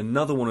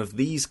another one of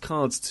these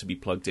cards to be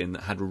plugged in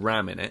that had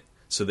RAM in it,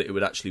 so that it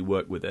would actually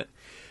work with it.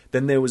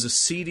 Then there was a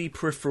CD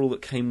peripheral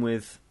that came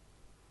with.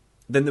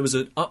 Then there was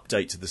an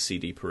update to the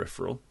CD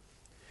peripheral.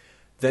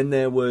 Then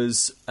there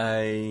was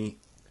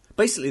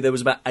Basically, there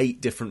was about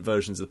 8 different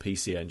versions of the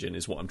PC Engine,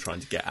 is what I'm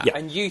trying to get at. Yeah.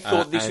 And you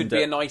thought this would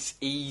be a nice,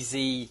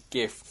 easy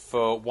gift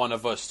for one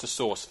of us to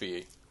source for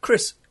you,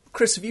 Chris.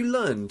 Have you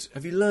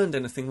learned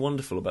anything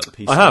wonderful about the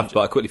PC? I have, Engine?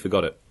 but I quickly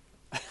forgot it.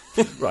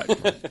 Right.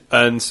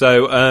 And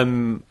so I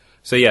went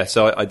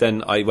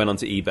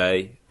onto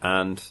eBay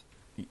and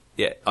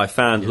I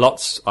found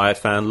lots. I had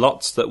found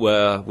lots that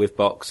were with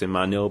box in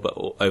manual, but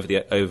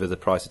over the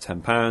price of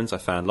 £10. I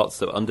found lots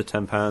that were under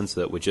 £10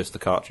 that were just the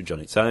cartridge on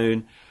its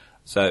own.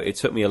 So it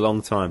took me a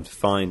long time to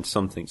find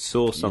something,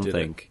 source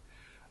something,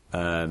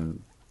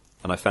 and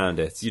I found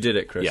it. You did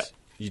it, Chris. Yeah.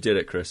 You did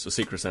it, Chris. A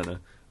Secret Santa.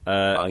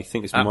 I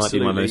think this might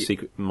be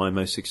my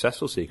most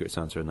successful Secret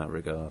Santa in that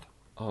regard.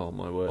 Oh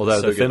my word!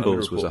 Although the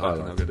thimbles was a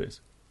highlight. How good it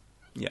is.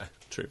 Yeah,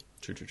 true.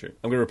 I'm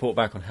going to report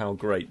back on how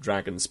great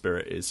Dragon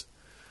Spirit is.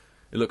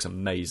 It looks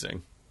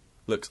amazing.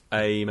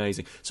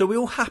 So are we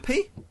all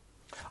happy?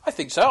 I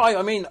think so.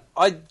 I mean,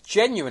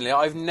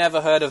 I've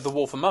never heard of The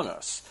Wolf Among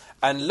Us,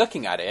 and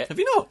looking at it, have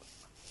you not?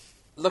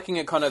 Looking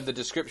at kind of the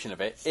description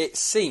of it, it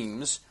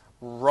seems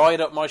right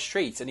up my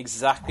street and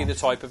exactly the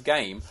type of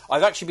game.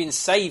 I've actually been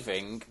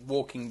saving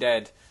Walking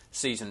Dead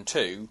Season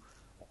 2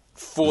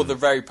 for the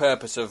very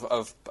purpose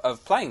of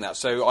playing that.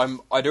 So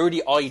I'd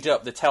already eyed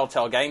up the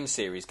Telltale Game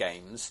series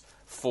games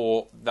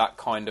for that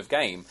kind of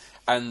game.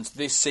 And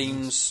this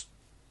seems,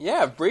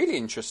 really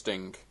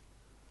interesting.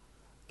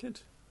 Good.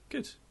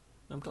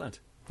 I'm glad.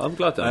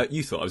 That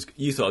you thought I was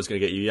going to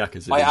get you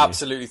Yakuza. I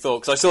absolutely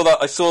thought, because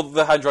I saw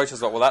the handwriting. I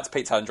was like, well, that's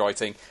Pete's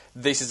handwriting.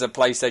 This is a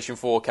PlayStation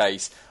 4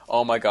 case.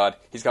 Oh my god,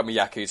 he's got me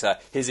Yakuza.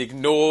 He's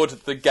ignored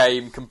the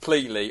game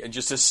completely and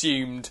just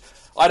assumed,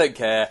 I don't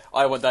care.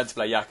 I want Dan to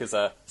play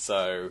Yakuza.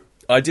 So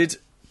I did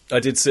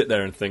sit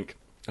there and think.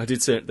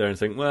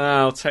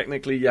 Well,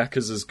 technically,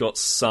 Yakuza's got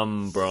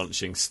some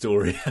branching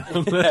story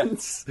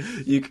elements.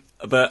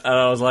 But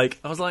I was like,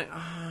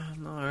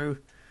 no.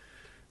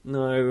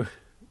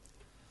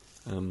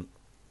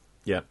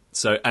 Yeah.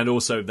 So, and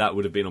also that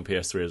would have been on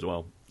PS3 as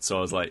well. So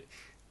I was like,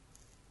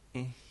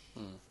 I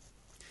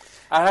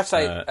have to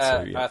say,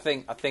 I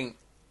think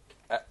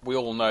we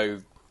all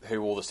know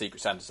who all the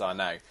Secret Santas are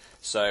now.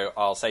 So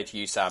I'll say to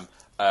you, Sam,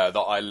 that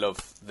I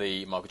love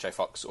the Michael J.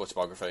 Fox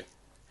autobiography.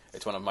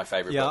 It's one of my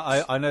favourite books.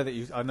 Yeah, I know that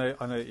you've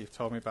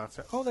told me about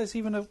it. Oh, there's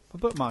even a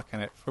bookmark in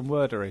it from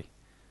Wordery.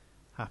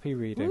 Happy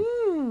reading.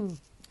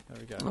 There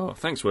we go. Oh,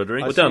 thanks,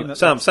 Wordery. Well done,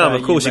 Sam.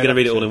 Of course, you're going to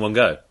read it all in one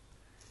go.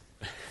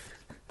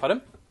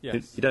 Pardon?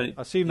 Yes. I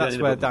assume that's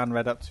where Dan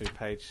read up to,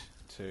 page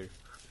 2.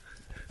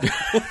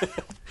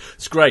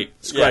 It's great.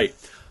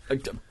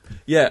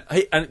 Yeah.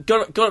 Hey, and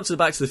got up to the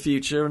Back to the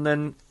Future, and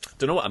then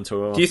don't know what I'm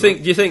talking about. Do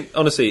you think,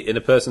 honestly, in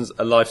a person's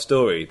life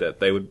story,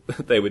 that they would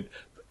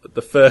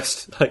the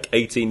first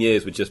 18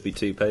 years would just be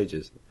 2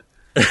 pages?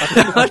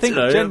 I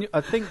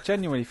think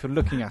genuinely, if you're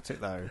looking at it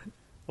though,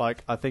 I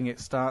think it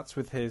starts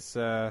with his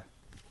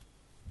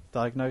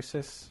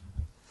diagnosis.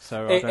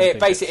 So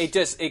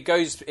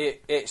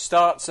it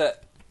starts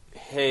at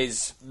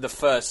the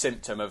first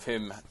symptom of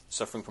him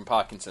suffering from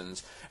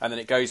Parkinson's, and then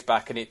it goes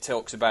back and he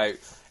talks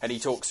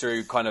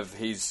through kind of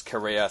his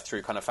career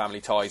through kind of Family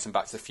Ties and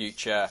Back to the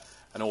Future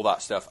and all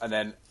that stuff, and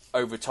then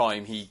over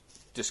time he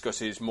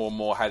discusses more and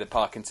more how the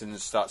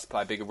Parkinson's starts to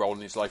play a bigger role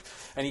in his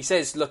life. And he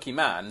says, "Lucky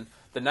man."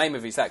 The name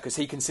of it is that because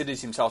he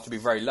considers himself to be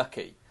very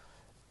lucky.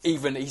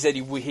 Even he said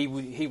he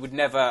would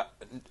never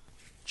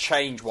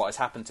change what has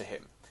happened to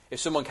him. If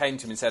someone came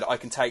to him and said, I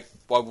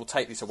will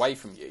take this away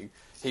from you,"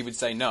 he would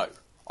say no.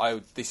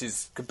 This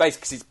is basically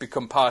because it's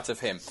become part of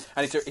him.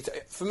 And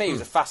for me, it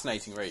was a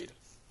fascinating read.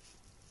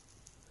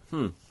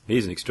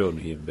 He's an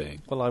extraordinary human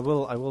being. Well, I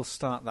will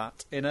start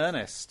that in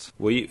earnest.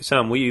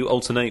 Sam, will you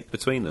alternate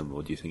between them,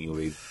 or do you think you'll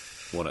read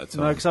one at a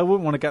time? No, because I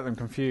wouldn't want to get them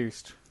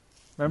confused.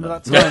 Remember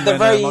that time? They're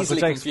very Michael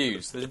easily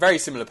confused. They're very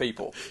similar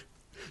people.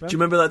 Do you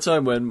remember that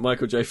time when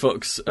Michael J.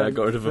 Fox got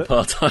rid of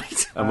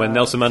apartheid? And when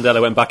Nelson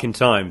Mandela went back in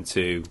time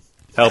to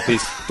help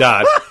his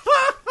dad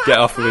get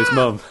off with his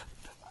mum.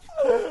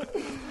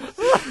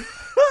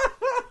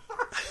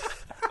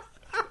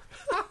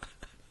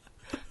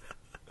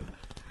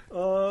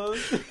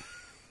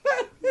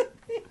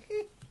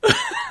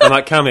 And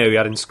that cameo he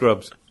had in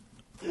Scrubs.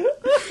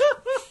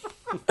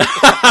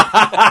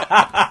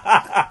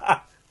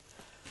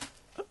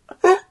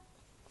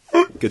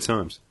 Good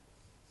times.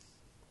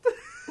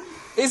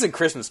 Isn't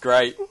Christmas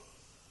great?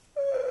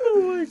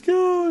 Oh my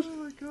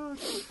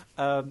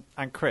god!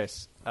 And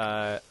Chris,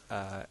 I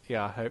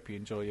hope you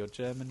enjoy your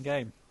German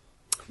game.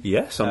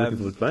 Yes, I'm looking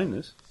forward to playing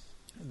this.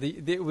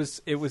 It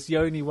was the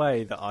only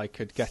way that I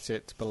could get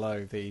it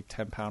below the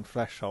 £10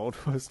 threshold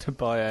was to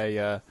buy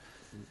a.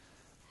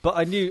 But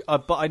I knew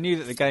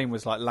that the game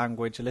was like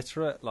language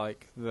illiterate,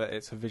 like that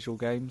it's a visual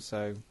game.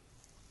 So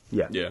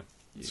yeah,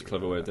 it's a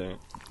clever way of doing it.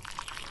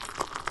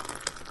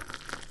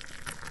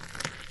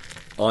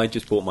 I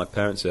just bought my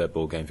parents a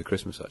board game for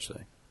Christmas.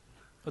 Actually,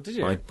 oh, did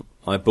you?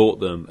 I bought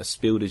them a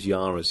Spiel des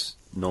Jahres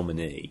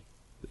nominee.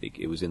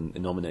 It was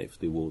nominated for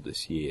the award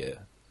this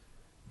year.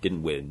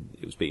 Didn't win.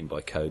 It was beaten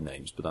by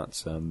Codenames, but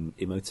that's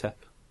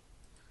Imhotep.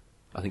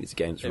 I think it's a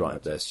game that's right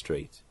up their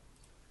street.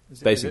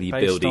 Basically, you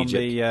build Egypt. Is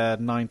it based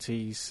on the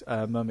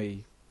 90s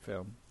Mummy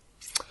film?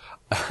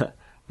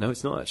 No,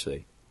 it's not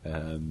actually.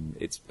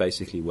 It's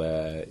basically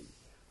where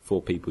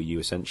 4 people, you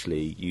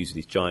essentially use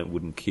these giant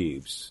wooden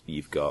cubes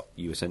you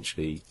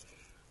essentially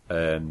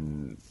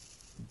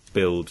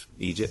build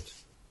Egypt.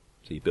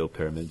 So you build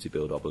pyramids, you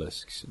build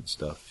obelisks and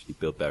stuff, you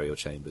build burial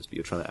chambers, but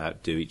you're trying to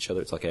outdo each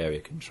other. It's like area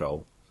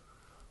control.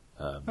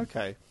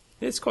 Okay.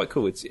 It's quite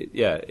cool. It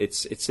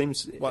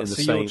seems in the so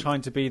same... you're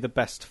trying to be the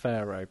best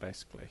pharaoh,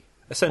 basically?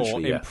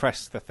 Essentially, or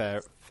impress the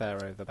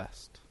pharaoh the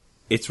best?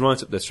 It's right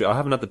up the street. I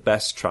haven't had the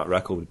best track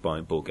record with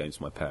buying board games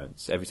for my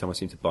parents. Every time I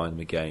seem to buy them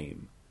a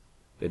game,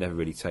 they never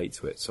really take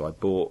to it. So I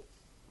bought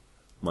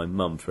my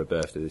mum for her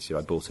birthday this year.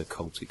 I bought her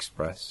Colt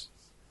Express,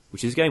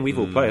 which is a game we've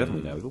all played, haven't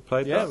we? Now we've all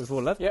played. Yeah, that. we've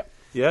all loved it.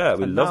 Yeah,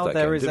 we and love now that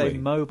game. there is a we?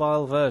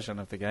 mobile version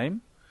of the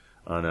game.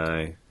 I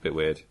know, bit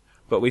weird,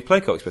 but we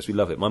play Colt Express. We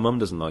love it. My mum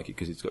doesn't like it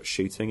because it's got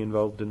shooting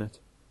involved in it,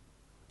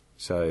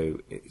 so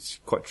it's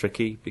quite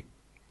tricky.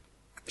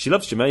 She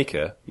loves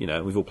Jamaica,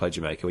 we've all played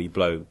Jamaica, where you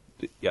blow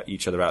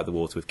each other out of the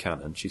water with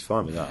cannon. She's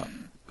fine with that.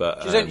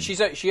 But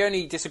she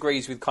only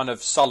disagrees with kind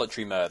of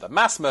solitary murder.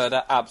 Mass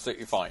murder,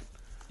 absolutely fine.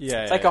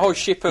 Yeah, Take a whole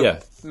ship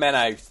of men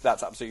out,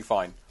 that's absolutely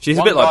fine. She's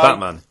a bit like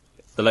Batman,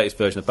 the latest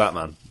version of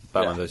Batman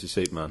versus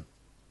Superman.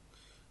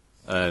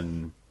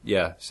 So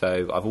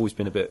I've always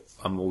been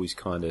I'm always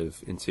kind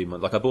of into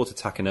I bought a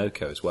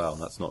Takenoko as well,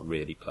 and that's not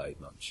really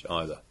played much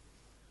either.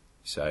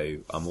 So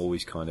I'm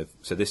always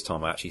so this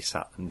time I actually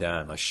sat them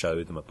down, I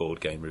showed them a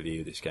board game review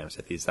of this game, I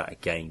said, is that a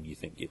game you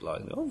think you'd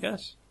like? Oh,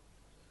 yes.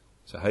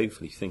 So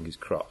hopefully, fingers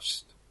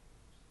crossed,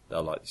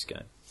 they'll like this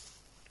game.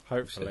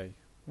 Hopefully.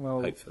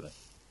 Hopefully.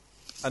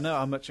 I know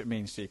how much it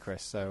means to you,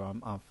 Chris,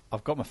 so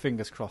I've got my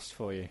fingers crossed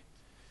for you.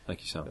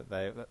 Thank you, Sam.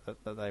 That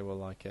they will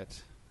like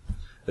it.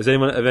 Have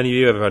any of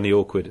you ever had any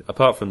awkward,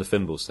 apart from the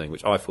Fimbles thing,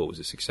 which I thought was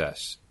a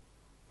success,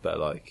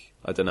 but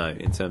I don't know,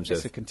 in terms of...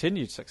 It's a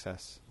continued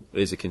success.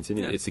 It is a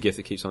continued... Yeah. It's the gift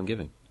that keeps on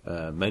giving.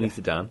 Mainly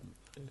to Dan.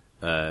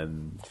 But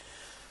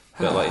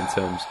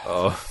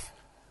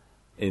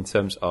in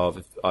terms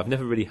of... I've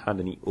never really had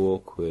any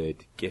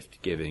awkward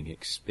gift-giving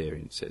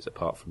experiences,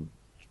 apart from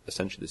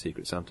essentially the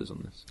Secret Santas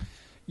on this.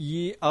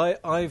 Yeah,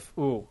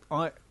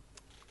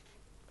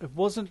 it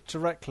wasn't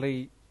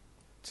directly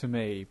to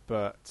me,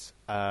 but...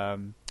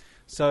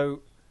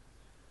 So,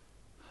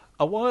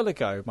 a while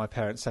ago, my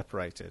parents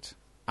separated,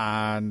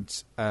 and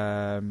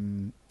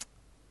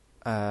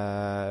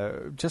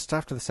just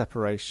after the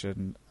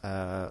separation,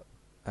 the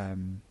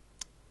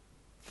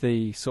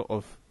sort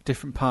of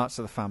different parts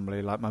of the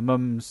family, like my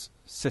mum's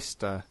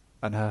sister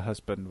and her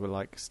husband,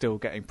 were still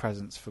getting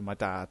presents for my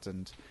dad,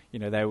 and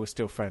they were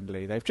still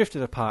friendly. They've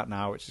drifted apart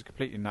now, which is a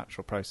completely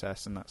natural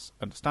process, and that's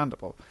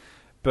understandable.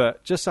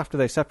 But just after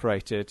they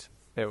separated,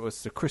 it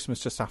was the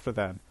Christmas just after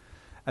then.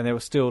 And they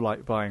were still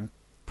buying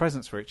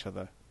presents for each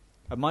other.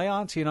 And my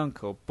auntie and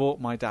uncle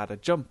bought my dad a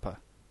jumper.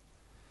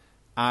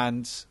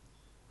 And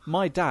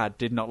my dad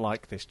did not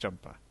like this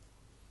jumper.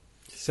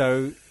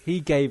 So he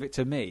gave it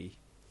to me.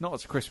 Not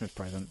as a Christmas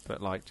present, but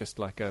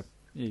here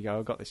you go,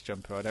 I got this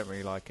jumper, I don't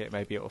really like it,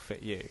 maybe it'll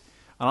fit you.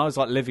 And I was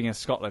living in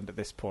Scotland at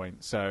this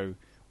point, so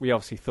we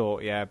obviously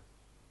thought,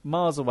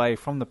 miles away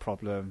from the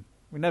problem.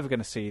 We're never going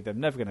to see them,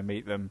 never going to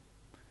meet them.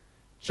 A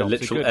Jobs are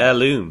literal good.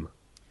 heirloom.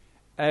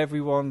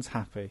 Everyone's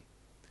happy.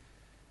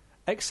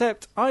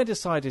 Except I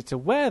decided to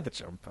wear the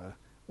jumper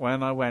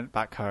when I went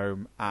back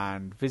home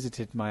and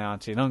visited my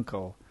auntie and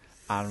uncle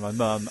and my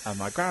mum and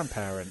my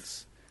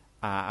grandparents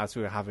as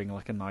we were having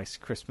like a nice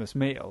Christmas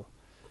meal.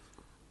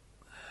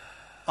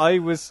 I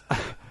was...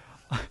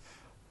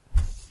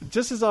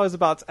 just as I was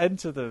about to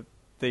enter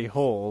the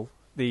hall...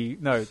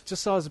 just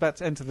as I was about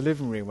to enter the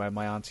living room where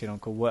my auntie and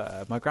uncle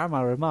were, my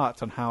grandma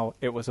remarked on how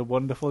it was a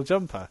wonderful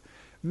jumper.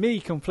 Me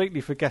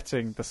completely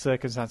forgetting the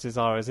circumstances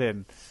I was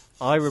in,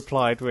 I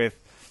replied with,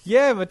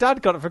 "Yeah, my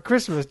dad got it for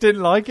Christmas,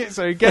 didn't like it,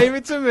 so he gave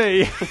it to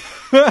me."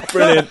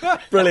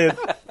 Brilliant.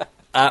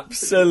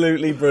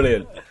 Absolutely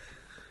brilliant.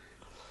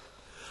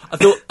 I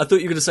thought you were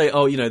going to say,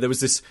 there was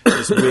this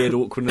weird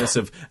awkwardness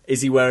of,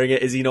 is he wearing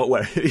it, is he not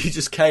wearing it? He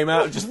just came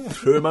out and just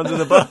threw him under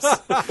the bus.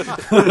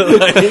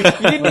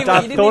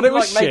 You didn't even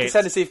was make shit. it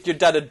sound as if your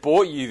dad had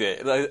bought you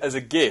it as a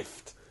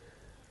gift.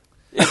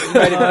 You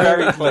made it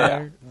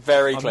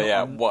very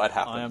clear what had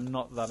happened. I am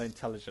not that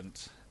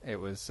intelligent. It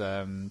was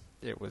a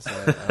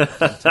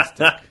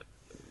fantastic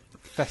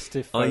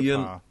festive faux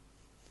pas.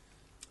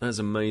 That's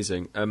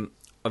amazing.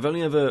 I've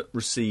only ever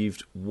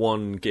received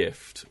one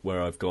gift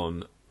where I've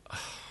gone...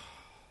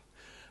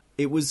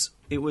 It was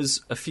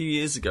a few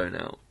years ago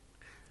now.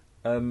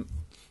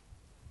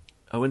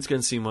 I went to go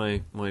and see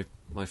my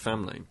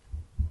family,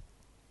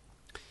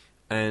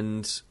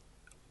 and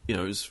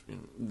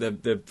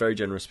they're very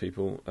generous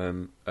people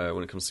when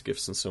it comes to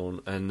gifts and so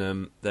on,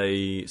 and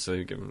they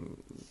give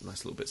them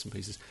nice little bits and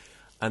pieces,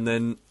 and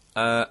then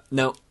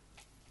now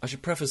I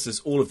should preface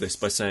all of this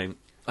by saying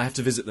I have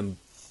to visit them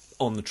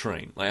on the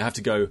train. Like I have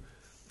to go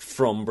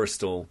from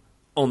Bristol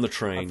on the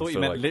train. I thought you for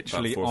meant like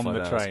literally about 4 or on 5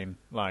 the hours. train.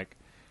 Like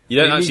You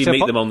don't We actually meet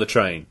meet up- them on the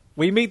train.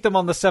 we meet them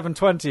on the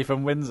 720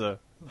 from Windsor.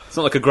 It's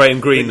not like a Graham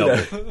Greene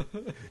novel.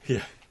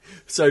 Yeah.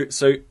 So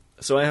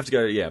I have to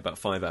go, about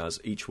 5 hours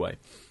each way.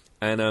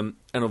 And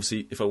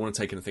obviously, if I want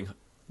to take anything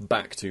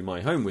back to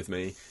my home with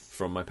me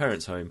from my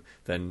parents' home,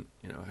 then,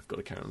 I've got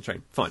to carry on the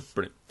train. Fine,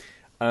 brilliant.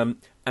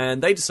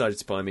 And they decided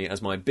to buy me,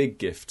 as my big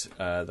gift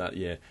that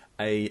year,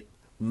 a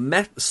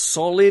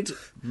solid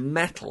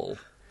metal,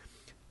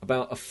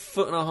 about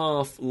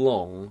 1.5 feet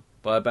long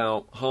by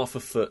about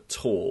 1/2 foot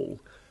tall,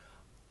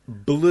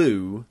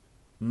 blue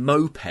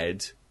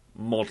moped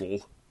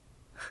model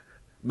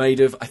made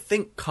of, I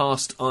think,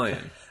 cast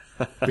iron,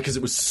 because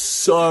it was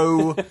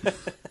so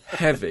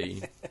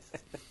heavy.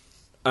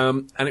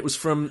 And it was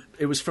from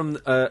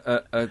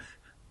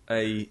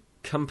a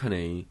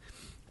company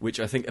which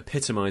I think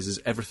epitomises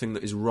everything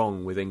that is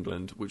wrong with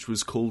England, which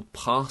was called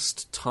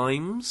Past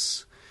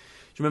Times.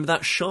 Do you remember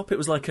that shop? It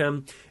was like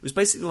it was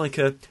basically like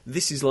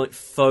this is like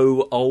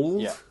faux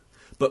old,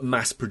 but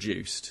mass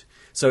produced.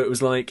 So it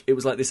was like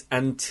this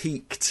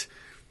antiqued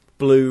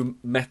blue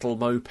metal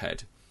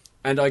moped,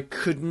 and I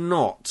could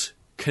not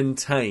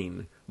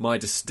contain my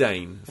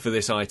disdain for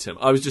this item.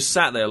 I was just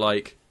sat there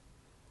like,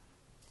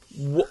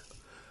 what?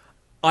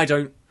 I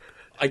don't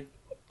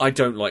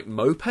like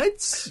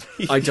mopeds.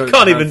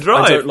 Can't even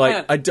drive.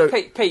 I don't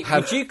Pete,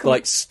 have would you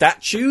like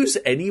statues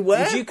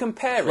anywhere. Would you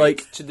compare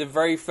Like- it to the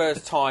very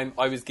first time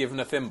I was given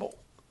a thimble?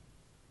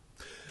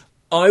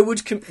 I would.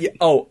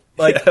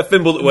 A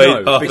thimble that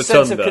weighed No, half Big a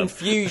sense ton. of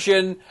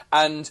confusion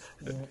and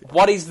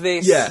what is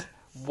this? Yeah.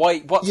 Why?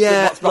 What's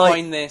Yeah,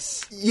 behind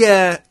this?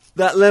 Yeah,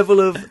 that level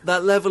of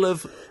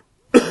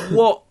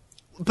what?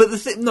 But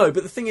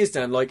the thing is,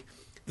 Dan, like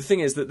the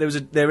thing is that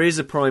there is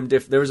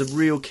a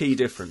real key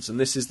difference, and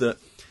this is that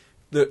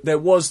there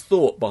was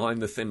thought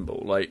behind the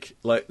thimble, like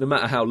no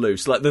matter how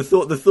loose, like the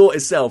thought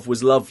itself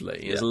was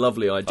lovely. It's a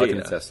lovely idea. I can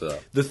attest to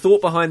that. The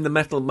thought behind the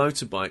metal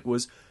motorbike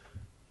was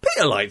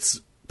Peter likes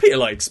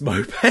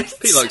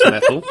mopeds. He likes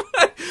metal.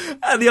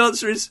 And the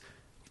answer is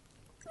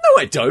no,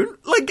 I don't.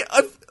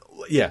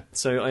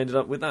 So I ended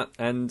up with that,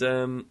 and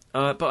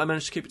but I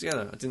managed to keep it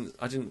together.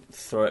 I didn't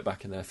throw it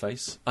back in their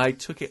face. I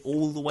took it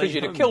all the way. 'Cause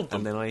you'd have home, killed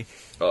them. and then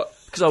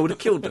because I would have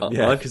killed them.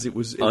 Yeah, because it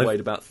weighed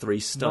about 3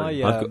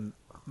 stone.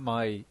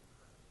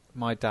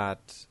 My dad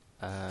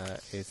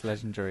is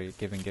legendary at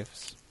giving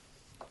gifts.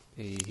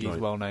 He's Right.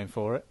 well known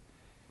for it.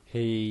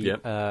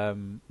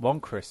 One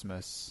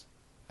Christmas,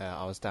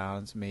 I was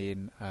down, me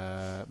and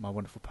my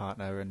wonderful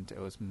partner, and it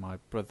was my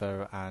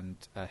brother and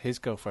his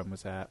girlfriend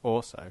was there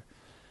also.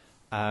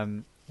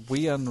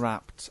 We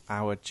unwrapped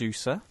our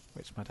juicer,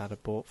 which my dad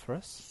had bought for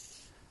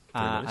us,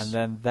 Very nice. and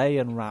then they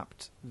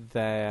unwrapped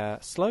their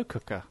slow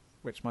cooker,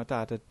 which my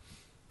dad had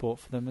bought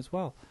for them as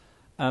well.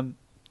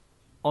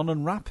 On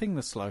unwrapping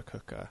the slow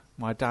cooker,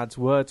 my dad's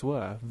words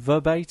were,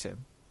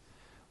 verbatim,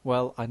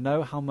 "Well, I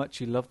know how much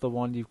you love the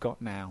one you've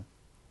got now."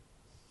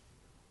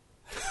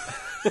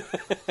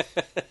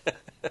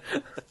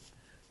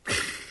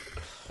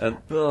 And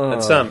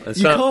Sam,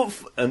 you can't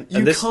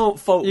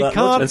fault You that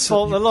can't logic.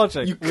 fault the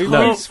logic. You We've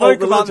can't spoke fault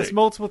the about logic. this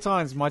multiple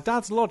times. My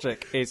dad's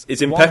logic is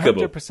It's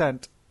impeccable.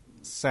 100%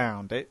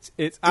 sound.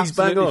 It's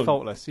absolutely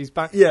faultless. He's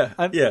bang. Yeah,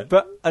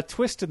 But a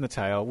twist in the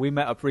tale. We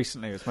met up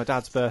recently. It was my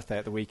dad's birthday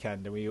at the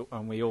weekend,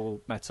 and we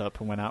all met up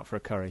and went out for a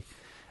curry.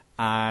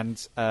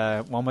 And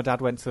while my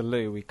dad went to the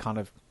loo, we kind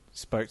of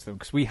spoke to them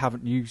because we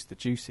haven't used the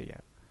juicer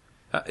yet.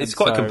 It's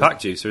quite a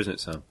compact juicer, isn't it,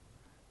 Sam?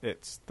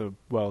 It's the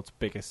world's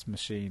biggest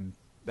machine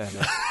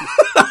ever.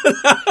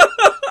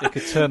 It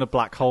could turn a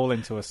black hole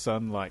into a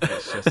sun. Like,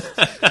 it's just,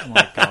 oh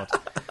my God.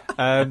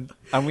 And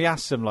we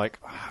asked them, like,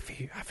 have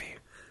you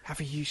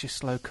used your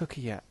slow cooker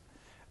yet?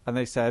 And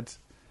they said,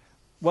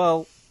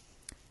 well,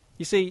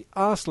 you see,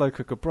 our slow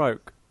cooker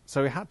broke,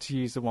 so we had to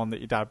use the one that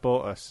your dad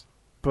bought us.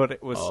 But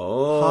it was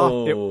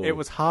it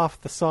was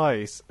half the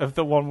size of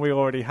the one we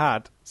already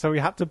had, so we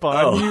had to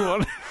buy a new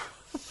one.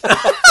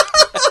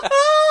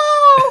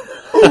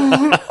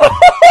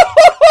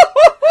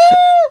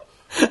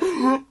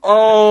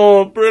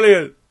 Oh,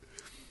 brilliant!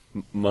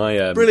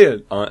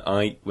 Brilliant.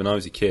 I when I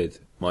was a kid,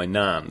 my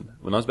nan,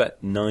 when I was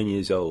about 9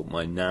 years old,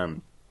 my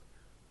nan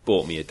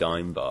bought me a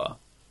dime bar,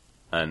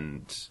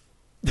 and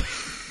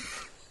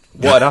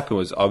what had happened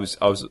was I was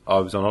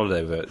on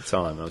holiday with her at the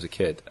time. I was a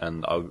kid,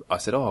 and I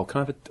said, "Oh,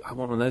 can I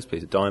want one of those,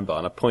 please, a dime bar?"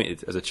 And I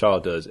pointed, as a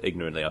child does,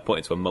 ignorantly. I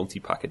pointed to a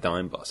multi-pack of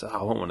dime bars. I said, "Oh,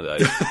 I want one of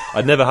those."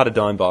 I'd never had a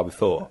dime bar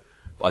before.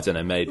 I don't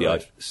know. Maybe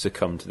I'd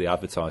succumbed to the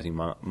advertising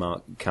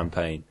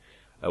campaign.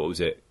 What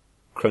was it?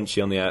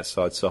 Crunchy on the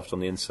outside, soft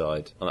on the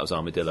inside. And that was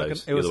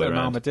armadillos. It was an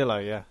armadillo,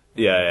 yeah.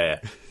 Yeah.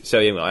 So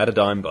anyway, I had a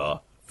dime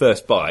bar.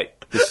 First bite.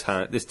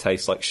 This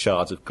tastes like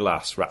shards of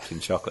glass wrapped in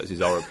chocolate. This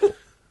is horrible.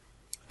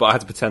 But I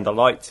had to pretend I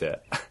liked it,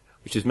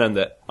 which has meant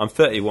that I'm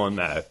 31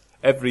 now.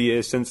 Every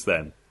year since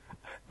then,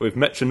 with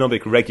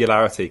metronomic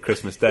regularity,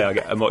 Christmas Day, I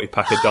get a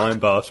multi-pack of dime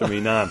bars from me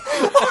nan.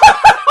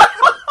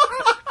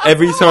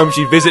 Every time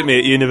she visit me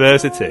at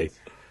university.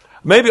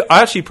 Maybe,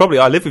 I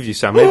live with you,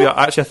 Sam. Maybe,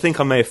 I think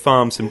I may have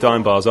farmed some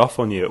dime bars off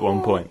on you at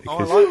one point.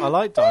 Because I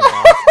like dime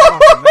bars.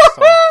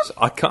 So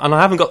I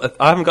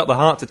haven't got the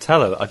heart to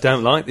tell her that I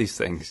don't like these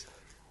things.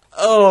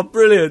 Oh,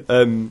 brilliant.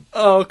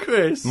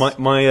 Chris.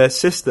 My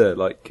sister,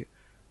 like,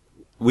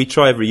 we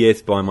try every year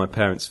to buy my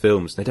parents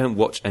films. They don't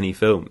watch any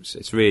films.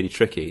 It's really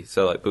tricky.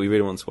 So, like, but we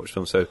really want to watch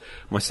films. So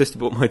my sister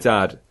bought my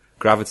dad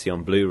Gravity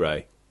on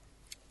Blu-ray,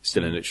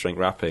 still in its shrink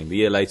wrapping. The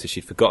year later,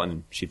 she'd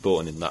forgotten she'd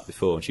bought him that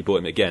before, and she bought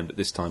him again, but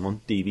this time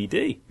on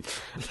DVD.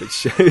 Which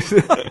shows.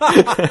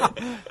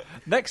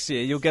 Next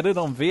year, you'll get it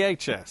on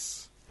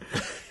VHS.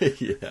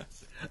 Yeah.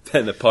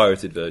 Then the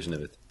pirated version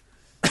of it.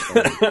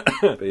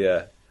 But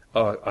yeah.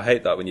 Oh, I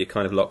hate that when you're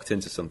kind of locked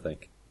into something.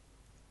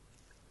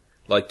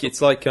 Like,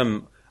 it's like,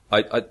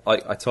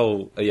 I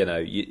told,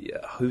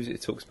 who's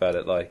it talks about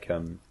it, like,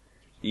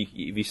 if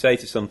you say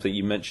to something,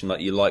 you mention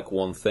like you like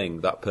one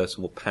thing, that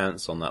person will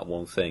pounce on that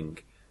one thing,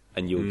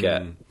 and you'll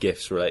get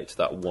gifts related to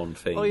that one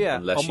thing,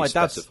 unless you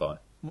specify.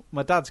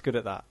 My dad's good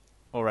at that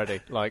already.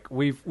 Like,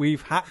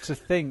 we've had to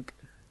think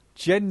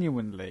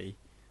genuinely,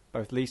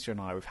 both Lisa and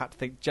I, we've had to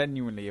think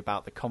genuinely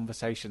about the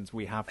conversations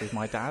we have with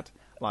my dad,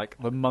 like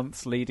the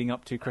months leading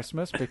up to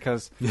Christmas,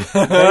 because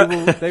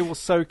they will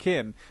soak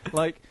in.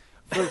 Like,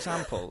 for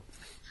example,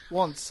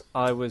 once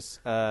I was,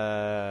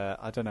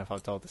 I don't know if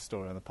I've told this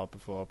story on the pod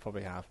before, I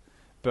probably have,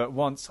 but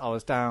once I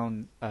was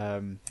down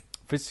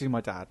visiting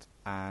my dad,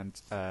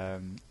 and I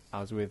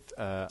was with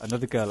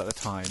another girl at the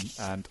time,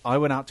 and I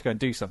went out to go and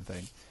do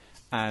something,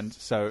 and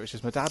so it was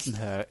just my dad and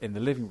her in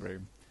the living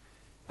room.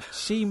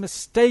 She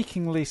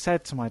mistakenly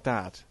said to my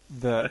dad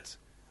that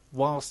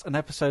whilst an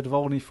episode of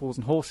Only Fools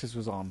and Horses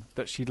was on,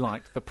 that she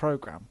liked the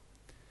programme.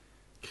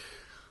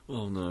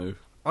 Oh no.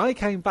 I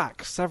came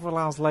back several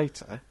hours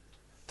later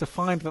to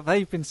find that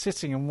they've been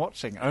sitting and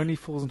watching Only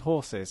Fools and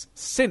Horses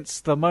since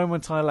the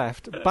moment I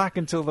left, back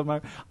until the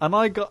moment. And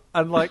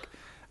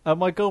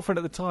my girlfriend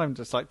at the time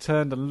just like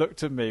turned and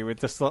looked at me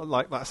with just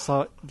like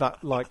that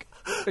like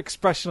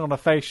expression on her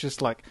face,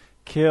 just like,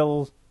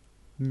 kill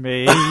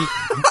me.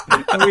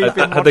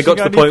 Had they got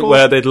to the point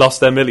where they'd lost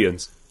their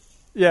millions?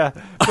 Yeah,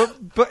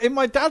 but in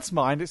my dad's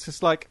mind, it's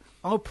just like,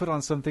 I'll put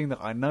on something that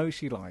I know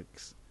she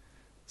likes.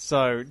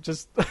 So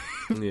just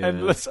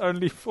endless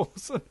Only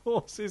Fools and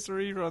Horses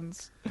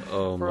reruns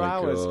for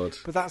hours. God.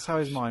 But that's how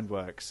his mind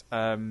works.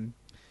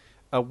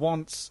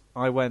 Once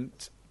I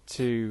went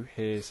to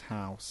his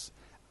house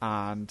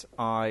and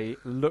I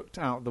looked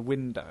out the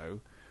window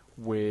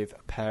with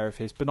a pair of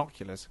his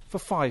binoculars for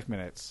 5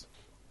 minutes.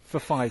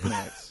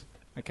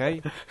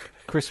 Okay?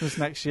 Christmas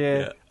next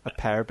year, a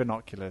pair of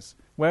binoculars.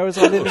 Where was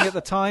I living at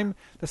the time?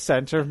 The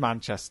centre of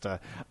Manchester.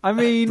 I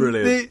mean...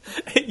 Brilliant.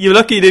 You're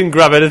lucky you didn't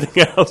grab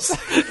anything else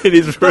in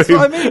his room. That's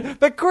what I mean.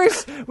 But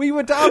Chris, we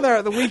were down there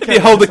at the weekend. You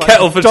hold the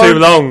kettle for too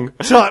long.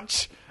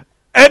 Touch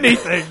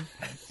anything.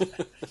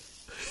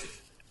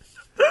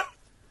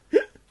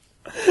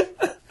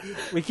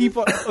 We keep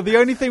on, the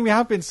only thing we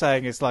have been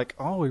saying is like,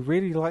 oh, we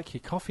really like your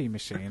coffee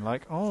machine.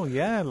 Like, oh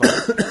yeah, like,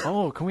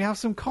 oh, can we have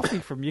some coffee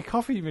from your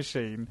coffee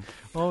machine?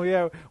 Oh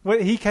yeah. Well,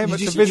 he came up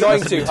to visit. You're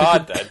trying too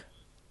hard then.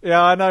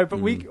 Yeah, I know,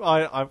 but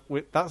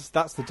that's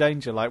the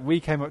danger. Like, we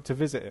came up to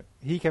visit him.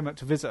 He came up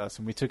to visit us,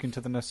 and we took him to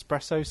the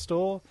Nespresso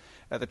store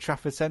at the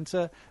Trafford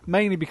Centre,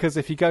 mainly because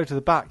if you go to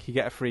the back, you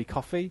get a free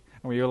coffee,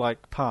 and we were,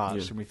 like,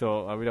 parched, and we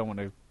thought, we don't want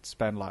to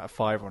spend, like,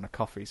 £5 on a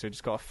coffee, so we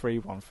just got a free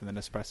one from the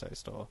Nespresso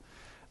store.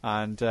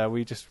 And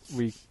we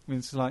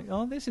was like,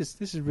 oh, this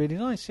is really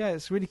nice. Yeah,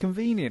 it's really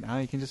convenient how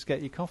you can just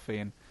get your coffee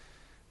and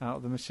out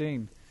of the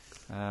machine.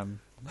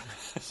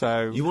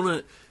 So you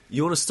want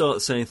to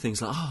start saying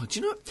things like, oh, do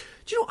you know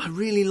what I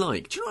really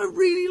like? Do you know what I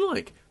really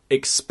like?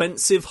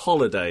 Expensive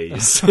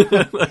holidays.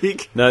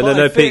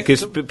 No, Pete,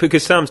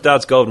 because Sam's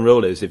dad's golden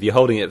rule is if you're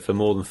holding it for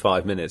more than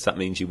 5 minutes, that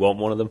means you want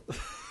one of them.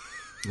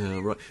 Yeah,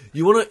 right.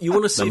 You want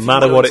to see no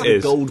matter what it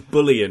is, gold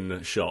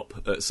bullion shop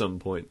at some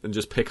point and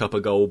just pick up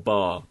a gold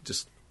bar.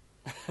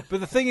 But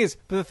the thing is,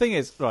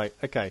 right?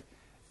 Okay.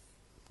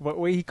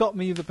 Well, he got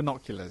me the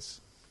binoculars.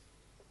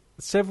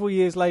 Several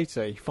years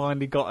later, he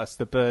finally got us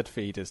the bird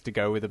feeders to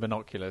go with the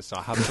binoculars. So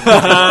I have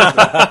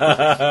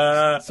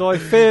to. So I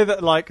fear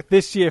that, like,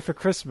 this year for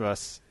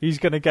Christmas, he's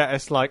going to get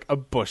us like a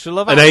bushel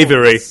of an apples.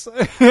 Aviary.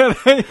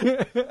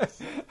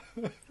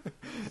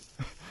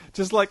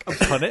 Just like a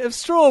punnet of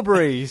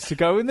strawberries to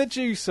go in the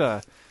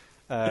juicer.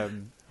 A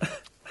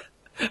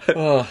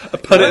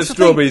punnet of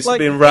strawberries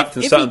being wrapped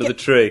and sat under the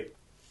tree.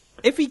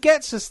 If he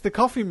gets us the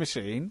coffee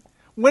machine,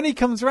 when he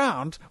comes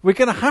round, we're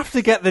going to have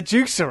to get the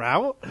juicer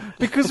out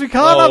because we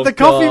can't have the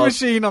coffee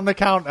machine on the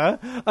counter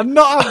and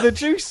not have the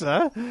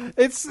juicer.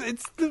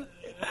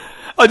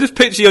 I just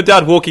picture your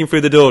dad walking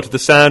through the door to the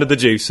sound of the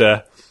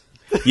juicer.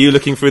 You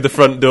looking through the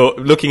front door,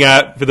 looking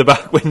out for the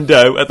back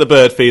window at the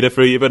bird feeder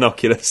through your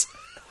binoculars.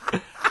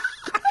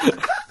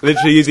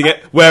 Literally using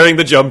it, wearing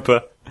the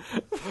jumper.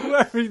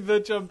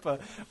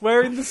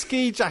 Wearing the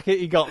ski jacket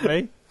he got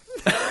me.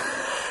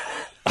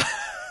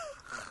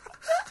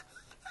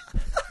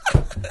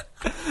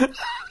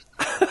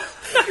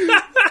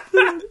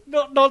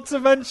 Not to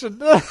mention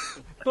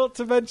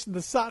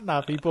the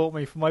sat-nav he bought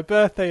me for my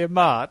birthday in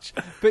March,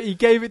 but he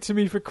gave it to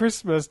me for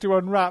Christmas to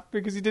unwrap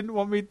because he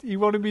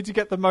wanted me to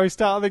get the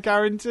most out of the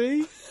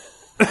guarantee.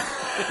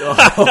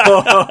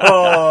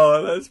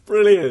 Oh, that's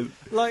brilliant.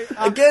 Like,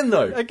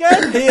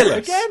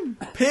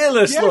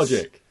 peerless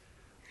logic.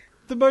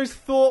 The most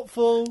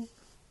thoughtful,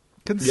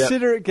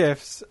 considerate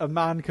gifts a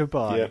man could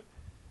buy.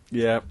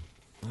 Yeah.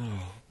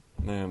 Oh,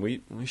 man,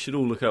 we should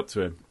all look up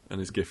to him and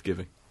his gift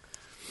giving.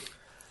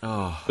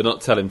 Oh. But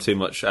not tell him too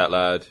much out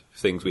loud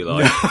things we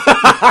like.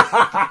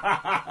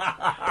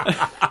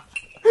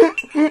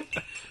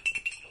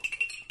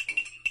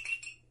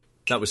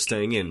 That was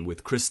Staying In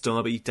with Chris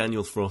Darby,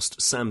 Daniel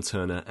Frost, Sam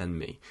Turner and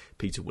me,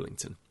 Peter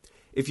Willington.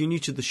 If you're new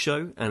to the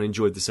show and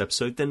enjoyed this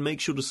episode, then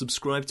make sure to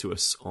subscribe to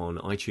us on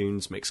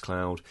iTunes,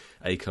 Mixcloud,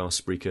 Acast,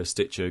 Spreaker,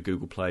 Stitcher,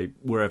 Google Play,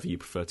 wherever you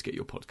prefer to get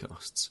your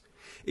podcasts.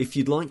 If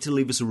you'd like to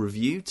leave us a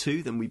review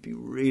too, then we'd be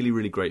really,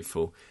 really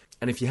grateful.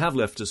 And if you have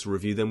left us a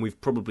review, then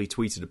we've probably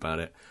tweeted about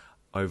it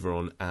over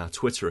on our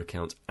Twitter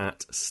account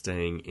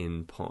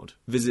 @StayingInPod.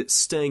 Visit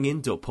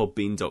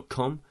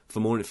stayingin.podbean.com for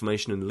more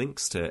information and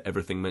links to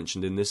everything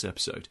mentioned in this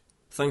episode.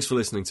 Thanks for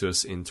listening to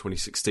us in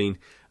 2016.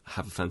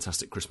 Have a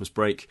fantastic Christmas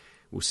break.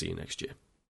 We'll see you next year.